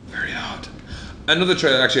 Very odd. Another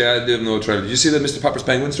trailer, actually, I didn't know a trailer. Did you see the Mr. Popper's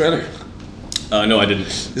Penguins trailer? No, I didn't.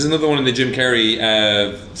 This is another one in the Jim Carrey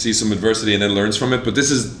sees some adversity and then learns from it, but this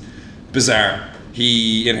is bizarre.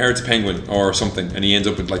 He inherits a penguin or something, and he ends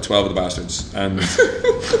up with like 12 of the bastards. And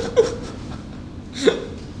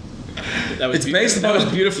that was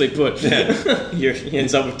beautifully put. Yeah. He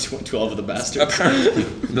ends up with 12 of the bastards. Apparently,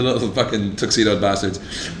 the little fucking tuxedoed bastards.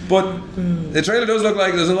 But the trailer does look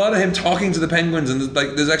like there's a lot of him talking to the penguins, and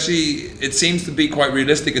there's actually, it seems to be quite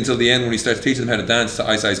realistic until the end when he starts teaching them how to dance to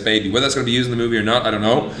Ice Ice Baby. Whether that's going to be used in the movie or not, I don't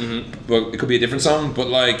know. Mm-hmm. But it could be a different song. But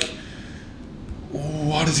like,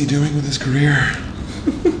 what is he doing with his career?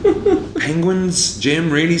 Penguins, Jim,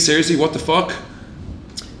 really? Seriously, what the fuck?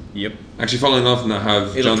 Yep. Actually, following off on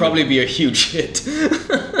that, it'll probably be a huge hit.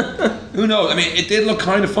 Who knows? I mean, it did look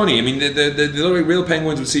kind of funny. I mean, they look like real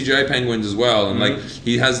penguins with CGI penguins as well, and like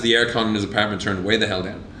he has the aircon in his apartment turned way the hell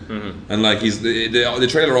down, and like the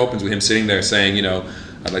trailer opens with him sitting there saying,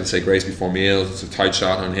 I'd like to say grace before meals. It's a tight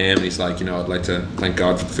shot on him, and he's like, I'd like to thank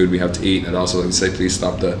God for the food we have to eat. I'd also like to say, please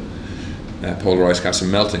stop the polar ice caps are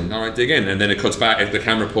melting. All right, dig in, and then it cuts back. The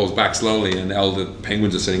camera pulls back slowly, and all the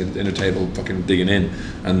penguins are sitting at the dinner table, fucking digging in,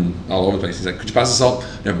 and all over the place. He's like, "Could you pass the salt?"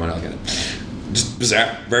 Never mind, I'll get it. Just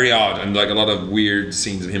bizarre, very odd, and like a lot of weird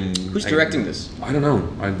scenes of him. Who's directing this? I don't know.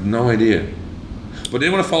 I have no idea. But I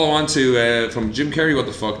didn't want to follow on to from Jim Carey, what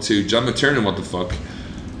the fuck, to John McTiernan, what the fuck.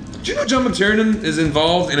 Do you know John McTiernan is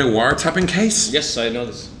involved in a wiretapping case? Yes, I know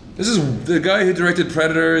this. This is the guy who directed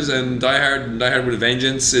Predators and Die Hard and Die Hard with a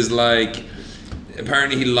Vengeance. Is like,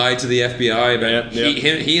 apparently he lied to the FBI about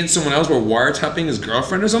he and someone else were wiretapping his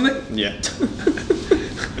girlfriend or something. Yeah.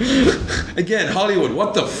 Again, Hollywood,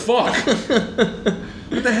 what the fuck?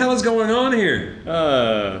 What the hell is going on here?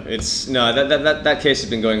 It's no that case has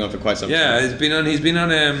been going on for quite some time. Yeah,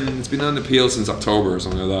 it's been on appeal since October or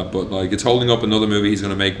something like that. But like, it's holding up another movie he's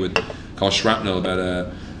going to make called Shrapnel about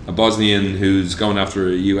a Bosnian who's going after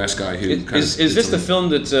a US guy who. Is this the film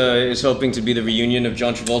that is hoping to be the reunion of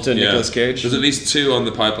John Travolta and Nicolas Cage? There's at least 2 on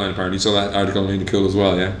the pipeline apparently. So that article really cool as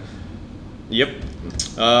well. Yeah. Yep.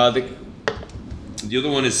 The other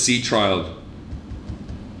one is Sea Trial.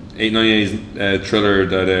 898's thriller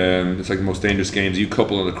that it's like the most dangerous games. You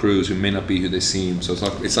couple on a cruise who may not be who they seem. So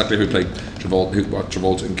it's not clear who played what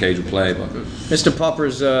Travolta and Cage would play. But Mr.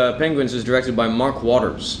 Popper's Penguins is directed by Mark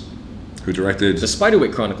Waters, who directed The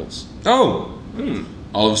Spiderwick Chronicles. Oh,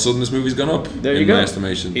 all of a sudden this movie's gone up. There you in go. my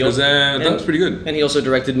estimation, because that was pretty good. And he also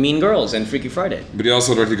directed Mean Girls and Freaky Friday. But he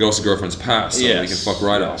also directed Ghost of Girlfriend's Past, so Yes. we can fuck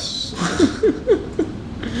right off.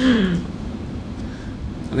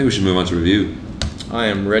 I think we should move on to review. I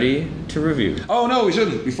am ready to review. Oh no, we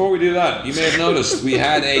shouldn't. Before we do that, you may have noticed we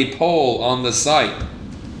had a poll on the site.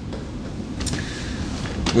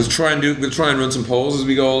 We'll try and run some polls as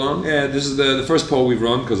we go along. Yeah, this is the first poll we've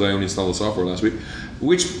run because I only installed the software last week.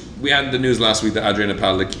 Which we had the news last week that Adriana,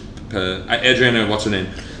 what's her name,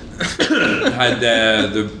 had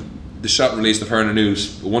the shot released of her in a new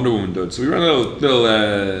Wonder Woman dud. So we ran a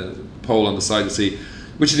little poll on the site to see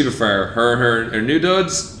which is even fair, her new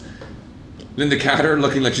duds. Linda Carter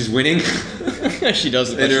looking like she's winning. She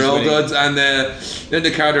does look in like her she's old winning. duds, and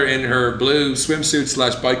Linda Carter in her blue swimsuit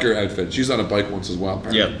 / biker outfit. She's on a bike once as well,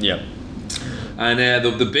 apparently. Yeah. And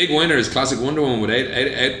the big winner is Classic Wonder Woman with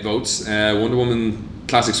eight votes. Wonder Woman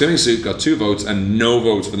Classic Swimming Suit got 2 votes and no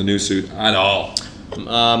votes for the new suit at all.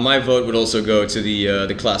 My vote would also go to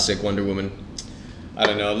the classic Wonder Woman. I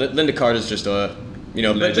don't know. Linda Carter's just a.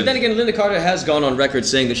 But then again, Linda Carter has gone on record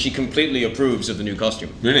saying that she completely approves of the new costume.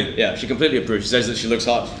 Really? Yeah, she completely approves. She says that she looks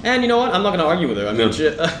hot. And you know what? I'm not going to argue with her. I mean,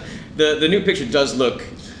 the new picture does look...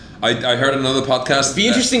 I heard another podcast... It'd be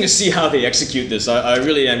interesting to see how they execute this. I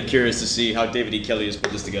really am curious to see how David E. Kelly has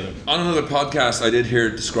put this together. On another podcast, I did hear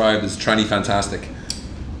it described as tranny fantastic.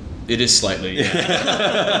 It is slightly. Yeah.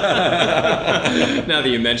 Now that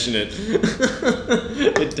you mention it,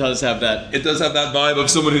 it does have that. It does have that vibe of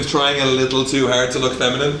someone who's trying a little too hard to look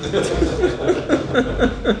feminine.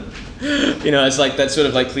 It's like that sort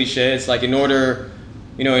of like cliche. It's like in order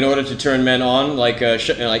to turn men on, like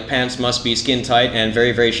pants must be skin tight and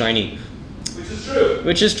very, very shiny.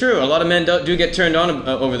 Which is true. A lot of men do get turned on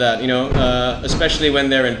over that. Especially when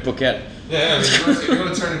they're in Phuket. Yeah, if you're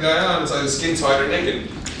going to turn a guy on, it's either skin tight or naked.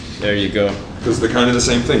 There you go. Because they're kind of the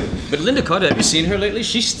same thing. But Linda Carter, have you seen her lately?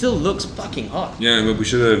 She still looks fucking hot. Yeah, but we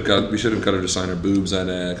should have got her to sign her boobs at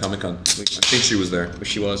Comic-Con. I think she was there.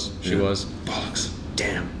 She was. Bollocks.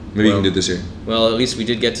 Damn. Maybe you can do it this year. Well, at least we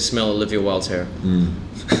did get to smell Olivia Wilde's hair.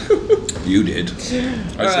 You did.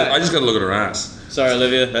 I just got to look at her ass. Sorry,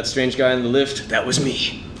 Olivia. That strange guy in the lift. That was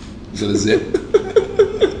me. Is that a zip?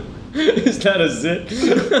 Is that a zit?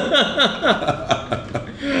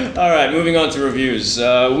 Alright, moving on to reviews.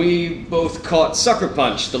 We both caught Sucker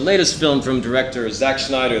Punch, the latest film from director Zack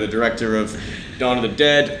Snyder, the director of Dawn of the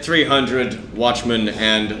Dead, 300, Watchmen,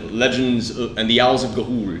 and Legends and the Owls of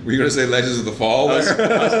Ga'Hoole. Were you going to say Legends of the Fall? I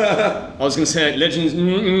was going to say Legends,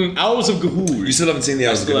 Owls of Ga'Hoole. You still haven't seen the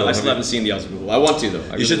Owls of Ga'Hoole? I still haven't seen the Owls of Ga'Hoole. I want to,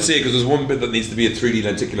 though. You should see it, because there's one bit that needs to be a 3D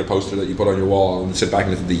lenticular poster that you put on your wall and sit back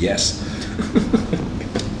and listen to yes.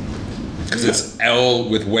 Because it's L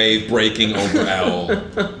with wave breaking over L.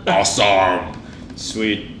 Awesome.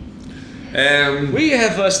 Sweet. We We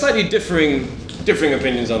have slightly differing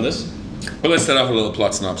opinions on this. But let's start off with a little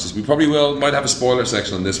plot synopsis. We probably might have a spoiler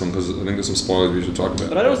section on this one because I think there's some spoilers we should talk about.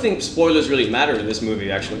 But I don't think spoilers really matter in this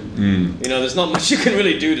movie, actually. There's not much you can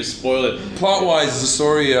really do to spoil it. Plot-wise, it's a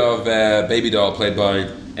story of Baby Doll played by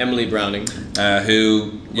Emily Browning,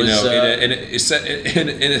 who in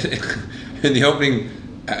the opening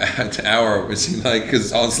hour, it seemed like, because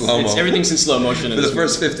it's all in slow mo. Everything's in slow motion. For the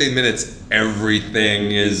first 15 minutes,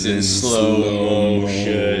 everything is in slow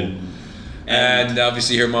motion. And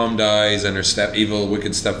obviously her mom dies, and her evil,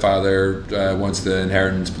 wicked stepfather wants the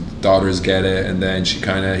inheritance, but the daughters get it, and then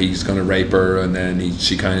he's going to rape her, and then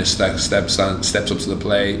she kind of steps up to the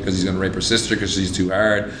plate because he's going to rape her sister because she's too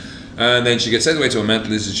hard. And then she gets sent away to a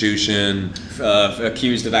mental institution.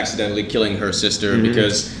 Accused of accidentally killing her sister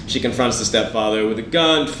because she confronts the stepfather with a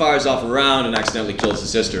gun, fires off a round, and accidentally kills the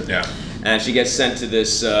sister. Yeah. And she gets sent to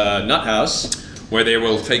this nut house. Where they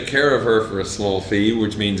will take care of her for a small fee,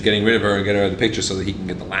 which means getting rid of her and get her out of the picture so that he can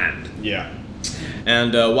get the land. Yeah.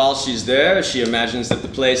 And while she's there, she imagines that the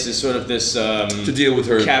place is sort of this to deal with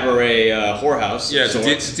her cabaret whorehouse. Yeah,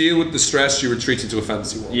 to deal with the stress, she retreats into a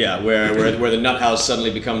fantasy world. Yeah, where the nut house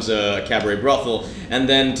suddenly becomes a cabaret brothel, and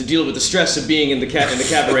then to deal with the stress of being in the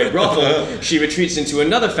cabaret brothel, she retreats into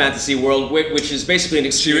another fantasy world, which is basically an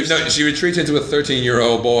excuse. She retreats into a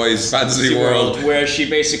 13-year-old boy's fantasy world where she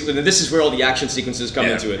basically, this is where all the action sequences come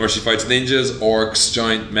into it. Where she fights ninjas, orcs,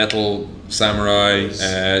 giant metal samurai,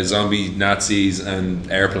 zombie Nazis, and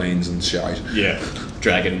airplanes and shit. Yeah.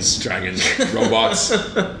 Dragons, robots.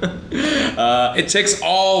 It ticks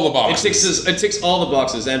all the boxes. It ticks all the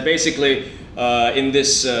boxes, and basically, in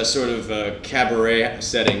this sort of cabaret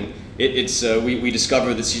setting, we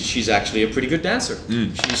discover that she's actually a pretty good dancer.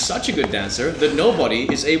 She's such a good dancer that nobody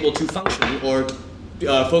is able to function or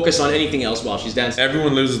focus on anything else while she's dancing.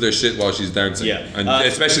 Everyone loses their shit while she's dancing. Yeah. And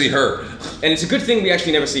especially her. And it's a good thing we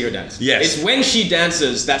actually never see her dance. Yes. It's when she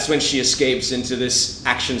dances, that's when she escapes into this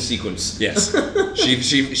action sequence. Yes. She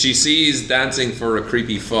sees dancing for a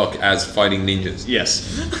creepy fuck as fighting ninjas.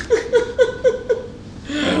 Yes.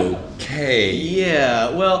 Okay. Yeah,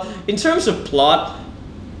 well, in terms of plot,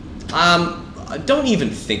 don't even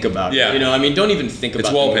think about it. Yeah. You know, I mean, don't even think about it.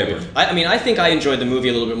 It's wallpaper. I think I enjoyed the movie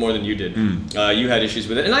a little bit more than you did. You had issues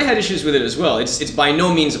with it, and I had issues with it as well. It's by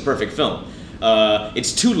no means a perfect film.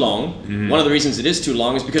 It's too long. One of the reasons it is too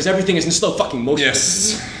long is because everything is in slow fucking motion.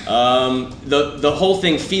 Yes. The whole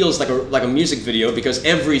thing feels like a music video because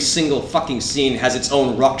every single fucking scene has its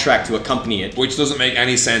own rock track to accompany it. Which doesn't make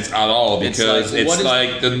any sense at all because it's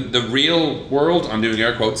like the real world, I'm doing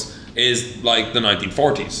air quotes, is like the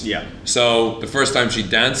 1940s. Yeah. So the first time she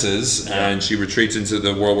dances and she retreats into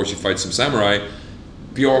the world where she fights some samurai,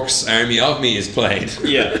 Bjork's Army of Me is played.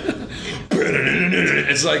 Yeah.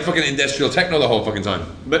 It's like fucking industrial techno the whole fucking time.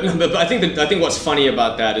 But I think what's funny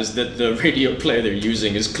about that is that the radio player they're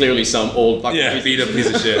using is clearly some old fucking beat up piece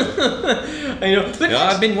of shit. I know. But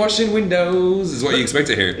I've been washing windows is what you expect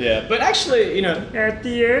to hear. Yeah, but actually, you know, at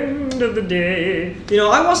the end of the day, you know,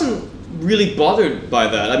 I wasn't really bothered by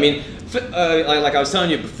that. I mean, like I was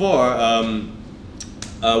telling you before,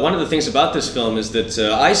 one of the things about this film is that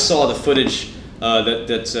I saw the footage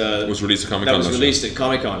that was released at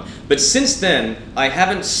Comic-Con. But since then, I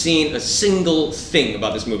haven't seen a single thing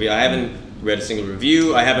about this movie. I haven't read a single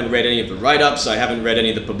review. I haven't read any of the write-ups. I haven't read any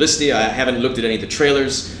of the publicity. I haven't looked at any of the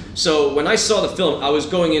trailers. So when I saw the film, I was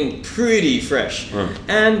going in pretty fresh.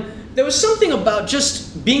 And there was something about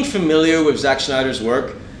just being familiar with Zack Snyder's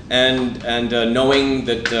work and knowing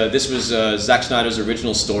that this was Zack Snyder's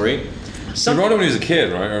original story. He wrote it when he was a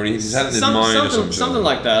kid, right? Or he's had it in his mind or something. Something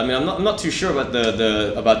like that. I mean, I'm not too sure about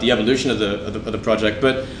the evolution of the project,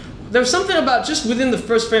 but there was something about just within the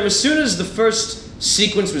first frame. As soon as the first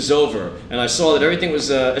sequence was over, and I saw that everything was.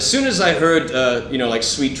 As soon as I heard, like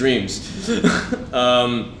Sweet Dreams.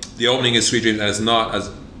 The opening is Sweet Dreams, and it's not as.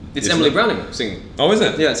 It's Emily Browning singing. Oh, is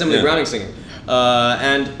it? Yeah, it's Emily Browning singing.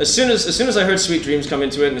 And as soon as I heard Sweet Dreams come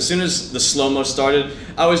into it, and as soon as the slow-mo started,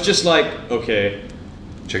 I was just like, okay.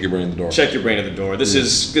 Check your brain at the door. Check your brain at the door. This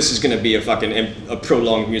is going to be a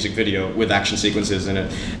prolonged music video with action sequences in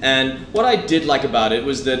it. And what I did like about it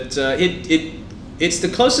was that it's the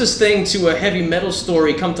closest thing to a heavy metal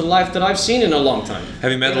story come to life that I've seen in a long time.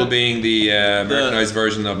 Heavy metal being the Americanized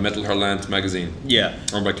version of Metal Hurlant magazine. Yeah.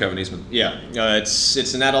 Owned by Kevin Eastman. Yeah.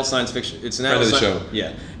 It's an adult science fiction. It's an adult friend of the show.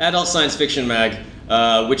 Yeah. Adult science fiction mag.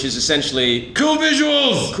 Which is essentially cool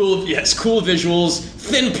visuals. Cool visuals,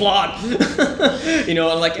 thin plot. You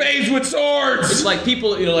know, and like babes with swords. It's like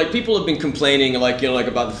people have been complaining, about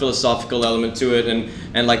the philosophical element to it,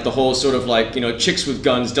 and like the whole sort of chicks with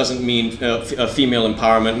guns doesn't mean female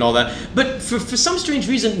empowerment and all that. But for some strange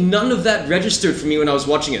reason, none of that registered for me when I was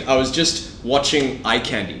watching it. I was just watching eye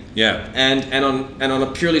candy. Yeah. And on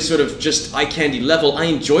a purely sort of just eye candy level, I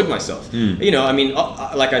enjoyed myself. You know, I mean,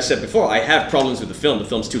 like I said before, I have problems with the film. The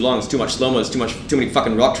film's too long. It's too much slow-mo. It's too many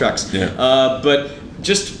fucking rock tracks. Yeah. But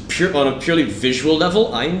just on a purely visual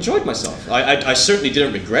level, I enjoyed myself. I certainly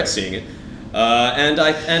didn't regret seeing it. And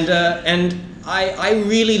I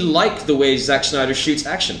really like the way Zack Snyder shoots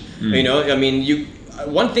action. You know, I mean,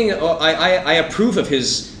 one thing I approve of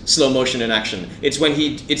his slow motion in action. It's when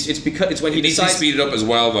he decides needs to speed it up as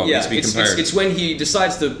well, though. Yeah, it needs to be compared. It's when he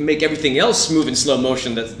decides to make everything else move in slow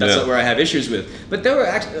motion that's where I have issues with. But there were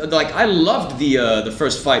actually, like, I loved the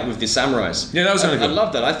first fight with the samurais. Yeah, that was really good. I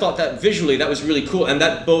loved that. I thought that visually that was really cool,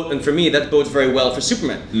 and for me that bodes very well for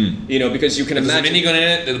Superman. You know, because you can imagine. There's a minigun in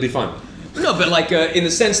it. It'll be fun. No, but like in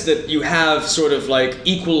the sense that you have sort of like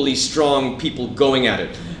equally strong people going at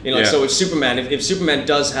it. You know, like, so if Superman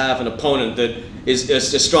does have an opponent that is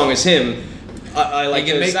as strong as him, I like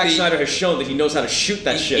Zack Snyder has shown that he knows how to shoot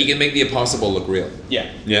that shit. He can make the impossible look real.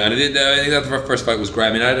 Yeah. Yeah, and I think that first fight was great.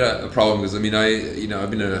 I mean, I had a problem because I've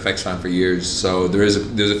been an FX fan for years, so there's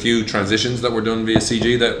a few transitions that were done via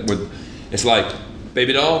CG it's like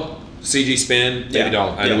baby doll, CG spin, baby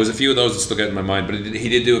doll, and there was a few of those that stuck out in my mind. But he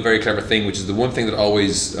did do a very clever thing, which is the one thing that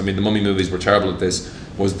always, I mean, the Mummy movies were terrible at this,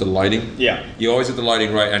 was the lighting. Yeah. You always had the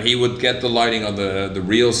lighting right, and he would get the lighting on the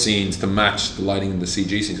real scenes to match the lighting in the CG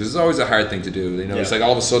scenes. Because it's always a hard thing to do. You know, it's like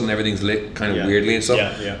all of a sudden everything's lit kind of weirdly and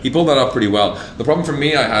stuff. Yeah. He pulled that off pretty well. The problem for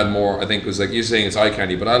me I had more, I think, was like you're saying it's eye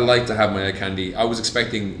candy, but I like to have my eye candy. I was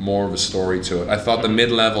expecting more of a story to it. I thought the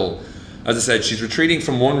mid-level, as I said, she's retreating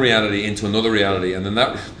from one reality into another reality, and then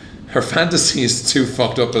her fantasy is too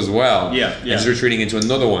fucked up as well. Yeah. And she's retreating into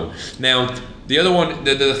another one. Now, the other one,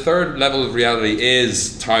 the third level of reality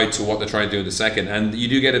is tied to what they're trying to do in the second, and you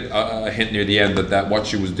do get a hint near the end that what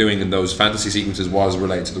she was doing in those fantasy sequences was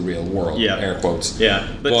related to the real world. Yeah. Air quotes. Yeah.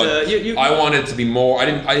 But I wanted it to be more. I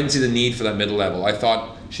didn't see the need for that middle level. I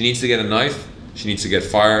thought she needs to get a knife, she needs to get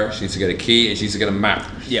fire, she needs to get a key, and she needs to get a map.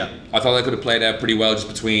 Yeah. I thought that could have played out pretty well just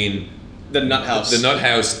between the nut house, and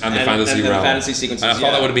the fantasy realm. The fantasy sequences. And I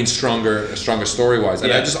thought that would have been stronger story wise.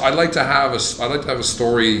 And I'd like to have a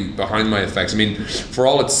story behind my effects. I mean, for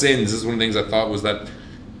all its sins, this is one of the things I thought was that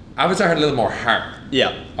Avatar had a little more heart.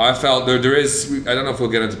 Yeah. I felt there is. I don't know if we'll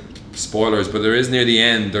get into spoilers, but there is near the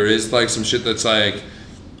end. There is like some shit that's like,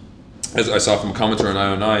 as I saw from a commenter on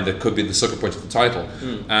IO9, that could be the sucker punch of the title,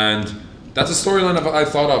 and that's a storyline I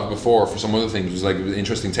thought of before for some other things. It was like an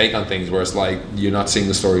interesting take on things where it's like you're not seeing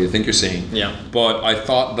the story you think you're seeing. Yeah. But I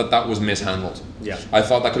thought that was mishandled. Yeah. I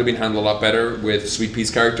thought that could have been handled a lot better with Sweet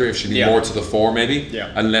Pea's character if she'd been more to the fore maybe,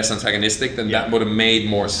 and less antagonistic. Then that would have made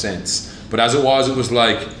more sense. But as it was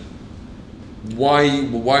like, why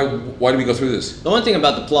do we go through this? The one thing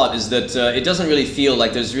about the plot is that it doesn't really feel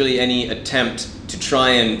like there's really any attempt to try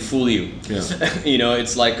and fool you. Yeah. You know,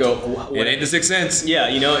 it's like it ain't the Sixth Sense. Yeah,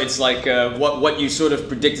 you know, it's like what you sort of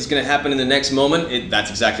predict is going to happen in the next moment. That's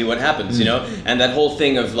exactly what happens. You know, and that whole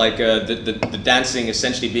thing of like the dancing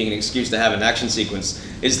essentially being an excuse to have an action sequence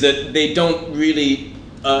is that they don't really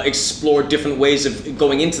explore different ways of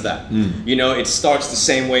going into that. You know, it starts the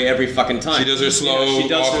same way every fucking time. She does her slow,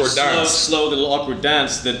 awkward dance. Slow little awkward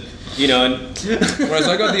dance that. You know, and whereas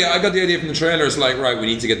I got the idea from the trailer. It's like, right, we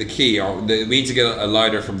need to get the key, or we need to get a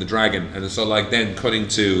lighter from the dragon, and so like then cutting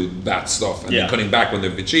to that stuff, and then cutting back when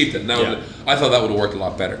they've achieved it. Now, I thought that would have worked a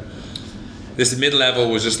lot better. This mid-level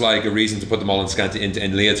was just like a reason to put them all in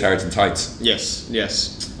leotards and tights.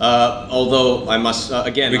 Yes. Although I must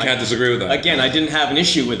again, we can't disagree with that. Again, I didn't have an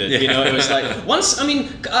issue with it. You know, it was like once. I mean,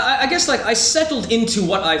 I guess like I settled into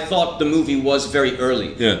what I thought the movie was very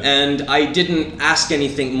early, and I didn't ask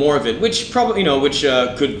anything more of it, which probably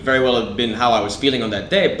could very well have been how I was feeling on that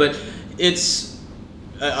day. But it's.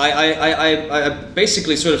 I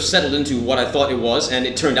basically sort of settled into what I thought it was, and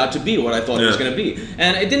it turned out to be what I thought it was going to be,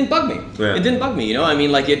 and it didn't bug me. It didn't bug me, you know. I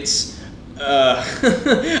mean, like it's.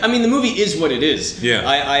 I mean, the movie is what it is. Yeah.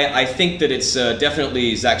 I think that it's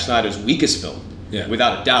definitely Zack Snyder's weakest film. Yeah.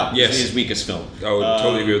 Without a doubt. Yes. It's his weakest film. I would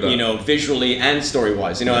totally agree with that. You know, visually and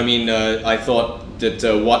story-wise. You know, I mean, I thought that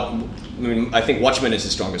I think Watchmen is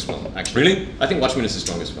his strongest film. Actually. Really? I think Watchmen is his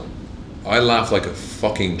strongest film. I laughed like a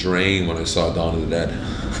fucking drain when I saw Dawn of the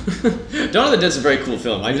Dead. Dawn of the Dead's a very cool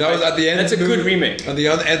film. At the end. That's a good remake. At the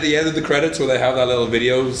end of the credits, where they have that little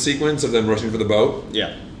video sequence of them rushing for the boat.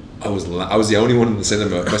 Yeah. I was the only one in the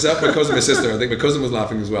cinema. Myself, my cousin, my sister. I think my cousin was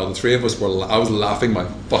laughing as well. The three of us were. I was laughing my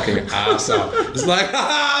fucking ass out. It's like,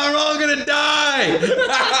 we're all gonna die.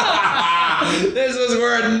 This is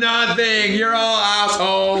worth nothing. You're all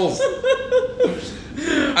assholes.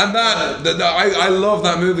 And I love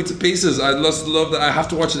that movie to pieces. I just love that. I have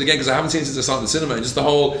to watch it again because I haven't seen it since I saw it in the cinema. And just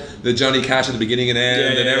the Johnny Cash at the beginning and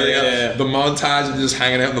end and everything else. The montage of just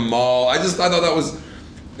hanging out in the mall. I thought that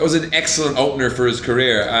was an excellent opener for his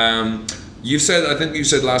career. I think you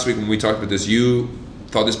said last week when we talked about this, you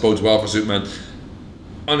thought this bodes well for Superman.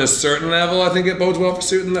 On a certain level, I think it bodes well for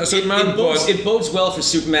Superman. It bodes well for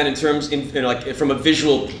Superman in terms, like from a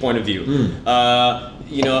visual point of view.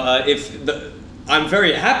 I'm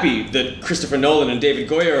very happy that Christopher Nolan and David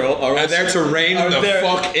Goyer are there to rein the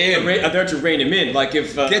fuck in. Are there to rein him in. Like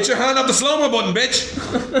if get your hand off the slow-mo button, bitch.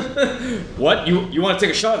 What? You want to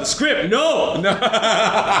take a shot at the script? No. What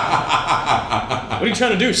are you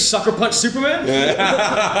trying to do? Sucker punch Superman?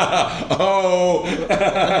 Oh,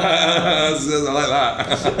 I like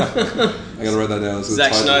that. I gotta write that down.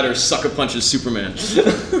 Zack Snyder sucker punches Superman.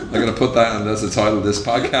 I'm gonna put that, and that's the title of this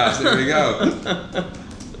podcast. There we go.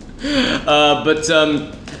 But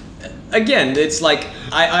again, it's like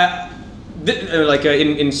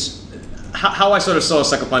how I sort of saw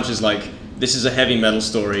Sucker Punch is like, this is a heavy metal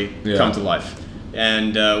story come to life.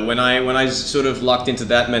 And when I sort of locked into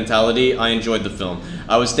that mentality, I enjoyed the film.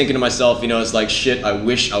 I was thinking to myself, it's like, shit, I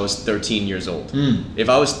wish I was 13 years old. If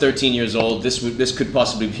I was 13 years old, this could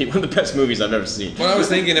possibly be one of the best movies I've ever seen. Well, I was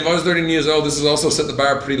thinking, if I was 13 years old, this has also set the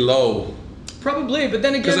bar pretty low. Probably, but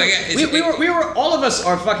then again, we were all of us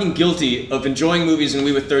are fucking guilty of enjoying movies when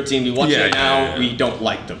we were 13. We watch them now, we don't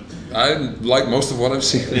like them. I like most of what I've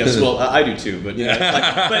seen. Yes, well, I do too, but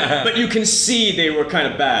but you can see they were kind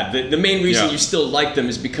of bad. The main reason you still like them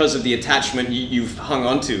is because of the attachment you've hung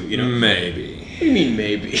on to. Maybe. What do you mean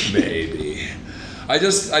maybe? Maybe. I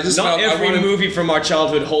just not every movie from our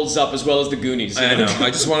childhood holds up as well as the Goonies. I know. I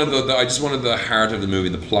just wanted the heart of the movie,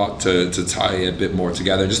 the plot, to tie a bit more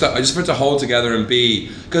together. I just for it to hold together and be,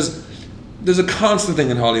 because there's a constant thing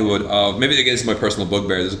in Hollywood of, maybe against my personal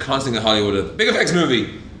bugbear, there's a constant thing in Hollywood of big effects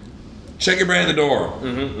movie. Check your brain in the door.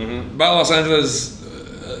 Battle Los Angeles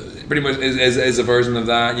pretty much is a version of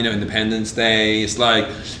that. Independence Day. It's like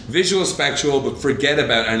visual spectral, but forget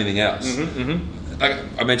about anything else. Like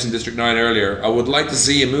I mentioned District 9 earlier, I would like to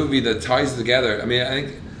see a movie that ties it together. I mean, I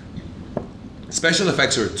think special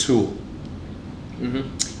effects are a tool.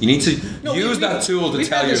 You need to use that tool to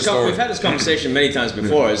tell your story. We've had this conversation many times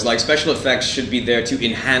before. It's like special effects should be there to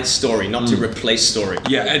enhance story, not to replace story.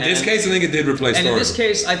 Yeah, in this case, I think it did replace story. And in this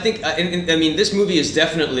case, I think, this movie is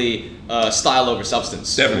definitely style over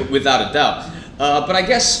substance, without a doubt. But I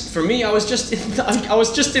guess for me, I was just in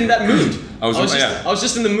that mood. I was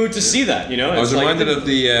just in the mood to see that. I was reminded of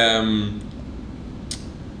the song.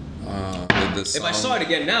 If I saw it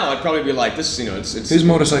again now, I'd probably be like, "This, it's." Whose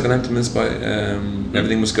Motorcycle Anthem is by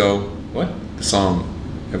Everything Must Go? What? The song,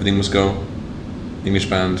 Everything Must Go, English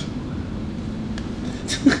band.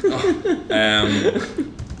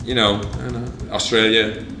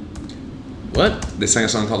 Australia. What? They sang a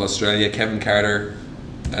song called Australia. Kevin Carter.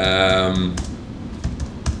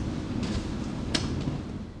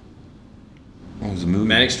 What was the movie?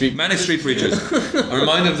 Manic Street Preachers. I'm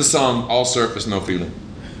reminded of the song All Surface No Feeling.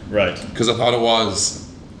 Right. Because I thought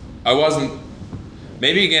I wasn't.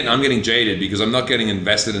 Maybe again, I'm getting jaded because I'm not getting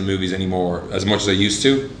invested in movies anymore as much as I used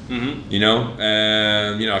to.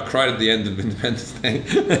 I cried at the end of Independence Day.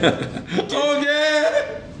 Oh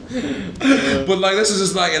yeah. But like, this is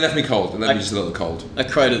just like, it left me cold. It left me just a little cold. I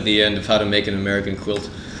cried at the end of How to Make an American Quilt.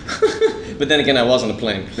 But then again, I was on a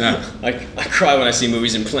plane. Yeah. I cry when I see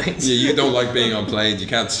movies in planes. Yeah, you don't like being on planes. You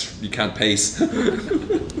can't pace.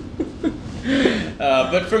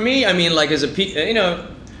 But for me, I mean, like, as a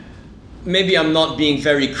maybe I'm not being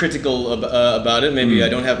very critical about it. Maybe I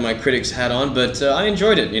don't have my critic's hat on, but I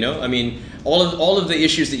enjoyed it. I mean, all of the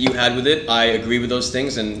issues that you had with it, I agree with those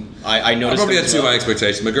things, and I noticed. I probably had too high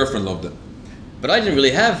expectations. My girlfriend loved it. But I didn't really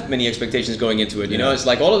have many expectations going into it. It's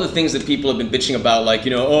like all of the things that people have been bitching about, like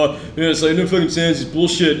it's like no fucking sense, it's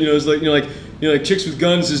bullshit. It's like like Chicks with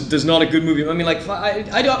Guns does not a good movie. I mean, like I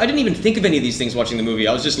didn't even think of any of these things watching the movie.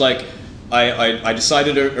 I was just like, I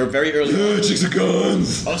decided very early. Chicks with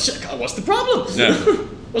Guns. Oh shit! God, what's the problem? Yeah.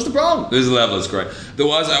 What's the problem? There's a level, it's great. There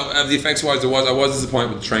was, the effects wise, I was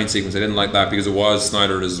disappointed with the train sequence. I didn't like that because it was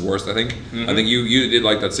Snyder at his worst, I think. I think you did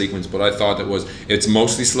like that sequence, but I thought it's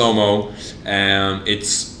mostly slow-mo.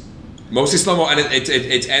 It's mostly slow-mo, and it's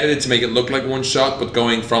edited to make it look like one shot, but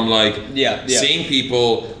going from like seeing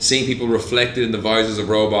people reflected in the visors of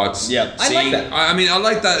robots. Yeah, I like that. I mean, I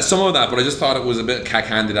like that, some of that, but I just thought it was a bit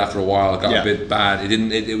cack-handed after a while. It got a bit bad.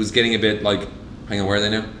 It was getting a bit like, hang on, where are they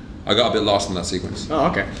now? I got a bit lost in that sequence.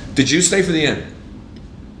 Oh, okay. Did you stay for the end?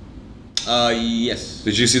 Yes.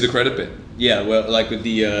 Did you see the credit bit? Yeah, well, like with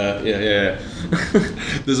the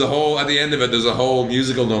There's a whole, at the end of it, there's a whole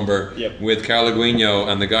musical number with Carla Guigno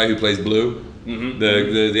and the guy who plays Blue,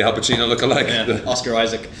 the Al Pacino lookalike. Yeah, Oscar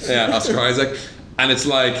Isaac. Yeah, Oscar Isaac. And it's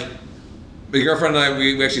like, my girlfriend and I,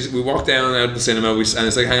 we walked down out of the cinema, and it's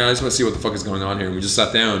like, hang on, I just want to see what the fuck is going on here. And we just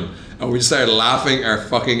sat down, and we just started laughing our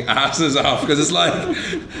fucking asses off, because it's like,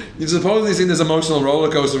 you've supposedly seen this emotional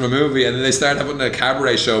roller coaster of a movie, and then they start having a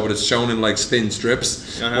cabaret show, but it's shown in like thin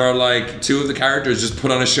strips, where like two of the characters just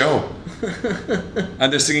put on a show.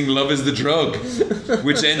 And they're singing "Love Is the Drug,"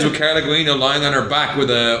 which ends with Carla Guino lying on her back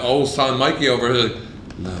with a old style Mikey over her.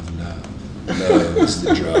 Like, love is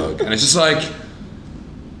the drug, and it's just like,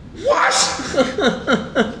 what?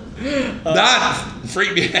 That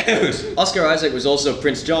freaked me out. Oscar Isaac was also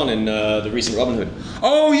Prince John in the recent Robin Hood.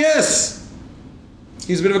 Oh yes,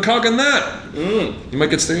 he's a bit of a cock in that. You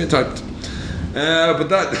might get stereotyped, but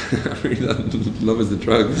that "Love Is the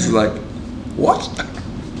Drug" is like, what?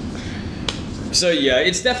 So yeah,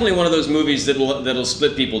 it's definitely one of those movies that'll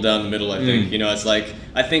split people down the middle. I think it's like,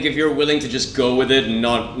 I think if you're willing to just go with it and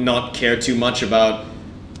not care too much about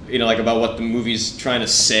about what the movie's trying to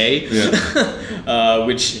say,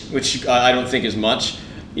 which I don't think is much.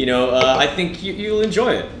 I think you'll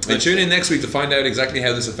enjoy it. And tune in next week to find out exactly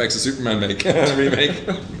how this affects the Superman remake.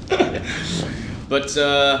 But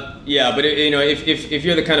if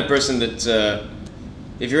you're the kind of person that.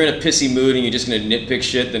 If you're in a pissy mood and you're just going to nitpick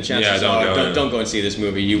shit, then chances are don't go and see this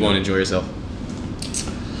movie. You won't enjoy yourself.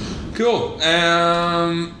 Cool.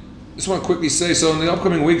 Just want to quickly say, so in the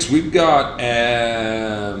upcoming weeks, we've got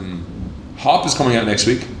Hop is coming out next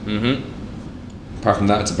week. Mm-hmm. Apart from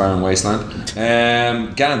that, it's a barren wasteland.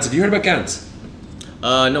 Gantz. Have you heard about Gantz?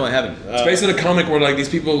 No, I haven't. It's based on a comic where like these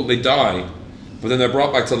people, they die, but then they're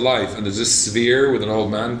brought back to life, and there's this sphere with an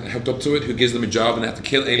old man hooked up to it who gives them a job, and they have to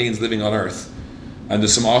kill aliens living on Earth. And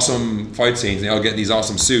there's some awesome fight scenes. They all get these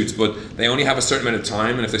awesome suits, but they only have a certain amount of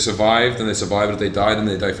time. And if they survive, then they survive. If they die, then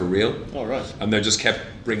they die for real. Oh, right. And they're just kept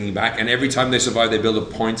bringing back. And every time they survive, they build up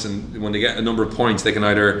points. And when they get a number of points, they can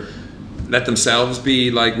either let themselves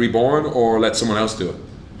be like reborn or let someone else do it.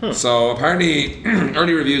 Huh. So apparently,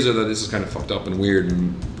 early reviews are that this is kind of fucked up and weird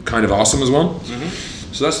and kind of awesome as well. Mm-hmm.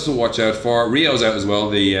 So that's to watch out for. Rio's out as well,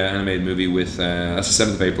 the animated movie with that's the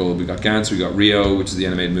 7th of April. We got Gantz, we got Rio, which is the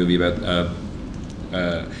animated movie about.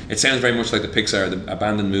 It sounds very much like the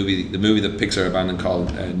abandoned movie, the movie that Pixar abandoned called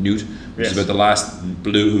Newt, which is about the last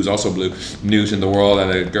blue, who's also blue, Newt in the world,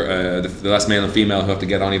 and the last male and female who have to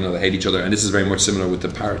get on even though they hate each other. And this is very much similar with the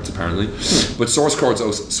parrots, apparently. But Source Code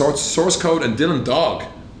and Dylan Dog.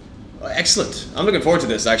 Excellent. I'm looking forward to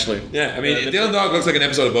this, actually. Yeah, I mean, Dylan Dog looks like an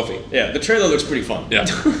episode of Buffy. Yeah, the trailer looks pretty fun. Yeah.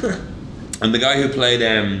 And the guy who played...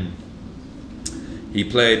 He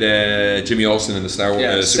played Jimmy Olsen in the Star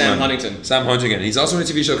Wars. Sam Huntington. Sam Huntington. He's also in a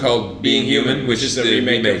TV show called Being Human, which is the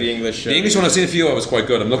remake of the English. The English one I've seen a few of is quite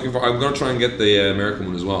good. I'm going to try and get the American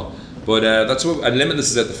one as well. But that's what. And Limitless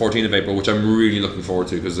is at the 14th of April, which I'm really looking forward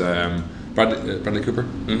to because Bradley Cooper.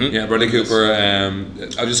 Mm-hmm. Yeah, Bradley Cooper.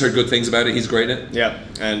 I've just heard good things about it. He's great in it. Yeah,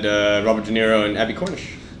 and Robert De Niro and Abby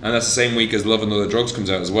Cornish. And that's the same week as Love and Other Drugs comes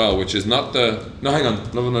out as well, which is not the... No, hang on.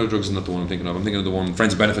 Love and Other Drugs is not the one I'm thinking of. I'm thinking of the one...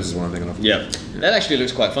 Friends of Benefits is the one I'm thinking of. Yeah. That actually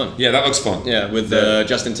looks quite fun. Yeah, that looks fun. Yeah, with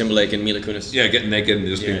Justin Timberlake and Mila Kunis. Yeah, getting naked and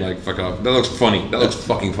just being like, fuck off. That looks funny. That looks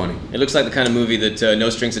fucking funny. It looks like the kind of movie that No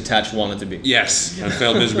Strings Attached wanted to be. Yes, and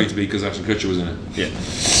failed miserably to be because Ashton Kutcher was in it. Yeah.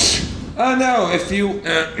 No, if you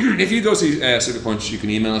go see Sucker Punch, you can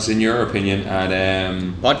email us in your opinion at...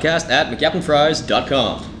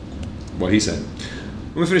 podcast@mcappenfries.com. What he said.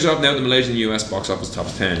 We'll finish off now with the Malaysian US box office top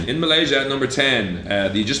 10. In Malaysia at number 10,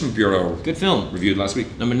 The Adjustment Bureau. Good film. Reviewed last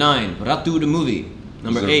week. Number 9, Ratu the Movie.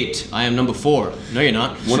 Number 8, I Am Number 4. No, you're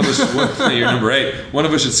not. One of us, you're number 8. One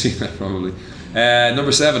of us should see that probably.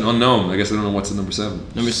 Number 7, Unknown. I guess I don't know what's at number 7.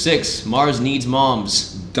 Number 6, Mars Needs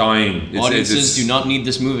Moms. Dying. Audiences do not need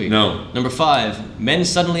this movie. No. Number 5, Men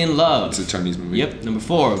Suddenly in Love. It's a Chinese movie. Yep. Number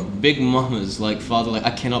 4, Big Mamas Like Father Like.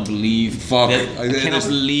 I cannot believe I cannot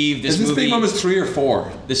believe this movie. Is this Big Mamas 3 or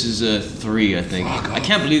 4? This is 3, I think. I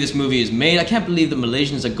can't believe this movie is made. I can't believe that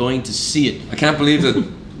Malaysians are going to see it. I can't believe that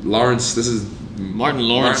Lawrence. This is Martin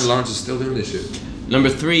Lawrence. Martin Lawrence is still doing this shit. Number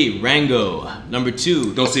 3, Rango. Number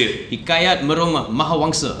 2, don't see it. Hikayat Merong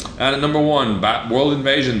Mahawangsa. And at number 1, World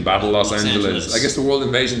Invasion, Battle Los Angeles. I guess the World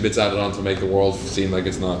Invasion bit's added on to make the world seem like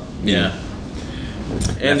it's not. Yeah.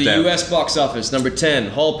 And the US box office, number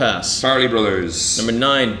 10, Hall Pass. Farley Brothers. Number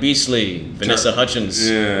 9, Beastly, Vanessa Hudgens.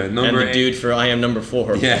 Yeah, and the 8. dude for I Am Number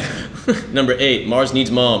 4. Yeah. Number 8, Mars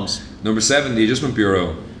Needs Moms. Number 7, The Adjustment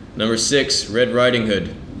Bureau. Number 6, Red Riding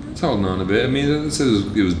Hood. It's holding on a bit. I mean, it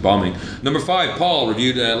was bombing. Number 5, Paul,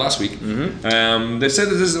 reviewed last week. Mm-hmm. They've said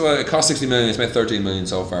that this it cost 60 million. It's made 13 million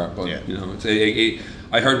so far. But you know,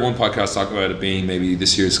 I heard one podcast talk about it being maybe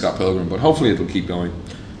this year's Scott Pilgrim, but hopefully it'll keep going.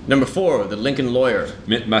 Number 4, The Lincoln Lawyer.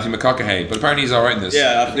 Matthew McConaughey, but apparently he's all right in this.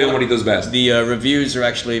 Yeah, doing what he does best. The reviews are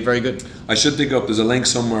actually very good. I should dig up. There's a link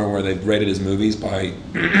somewhere where they've rated his movies by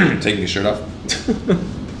taking his shirt off.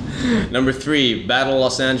 Number 3, Battle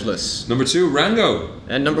Los Angeles. Number 2, Rango.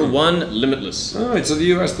 And number 1, Limitless. Alright, so the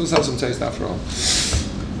US does have some taste after all.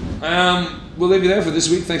 We'll leave you there for this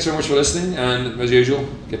week. Thanks very much for listening, and as usual,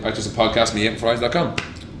 get back to us at podcastmeatandfries.com.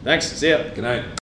 Thanks. See ya. Good night.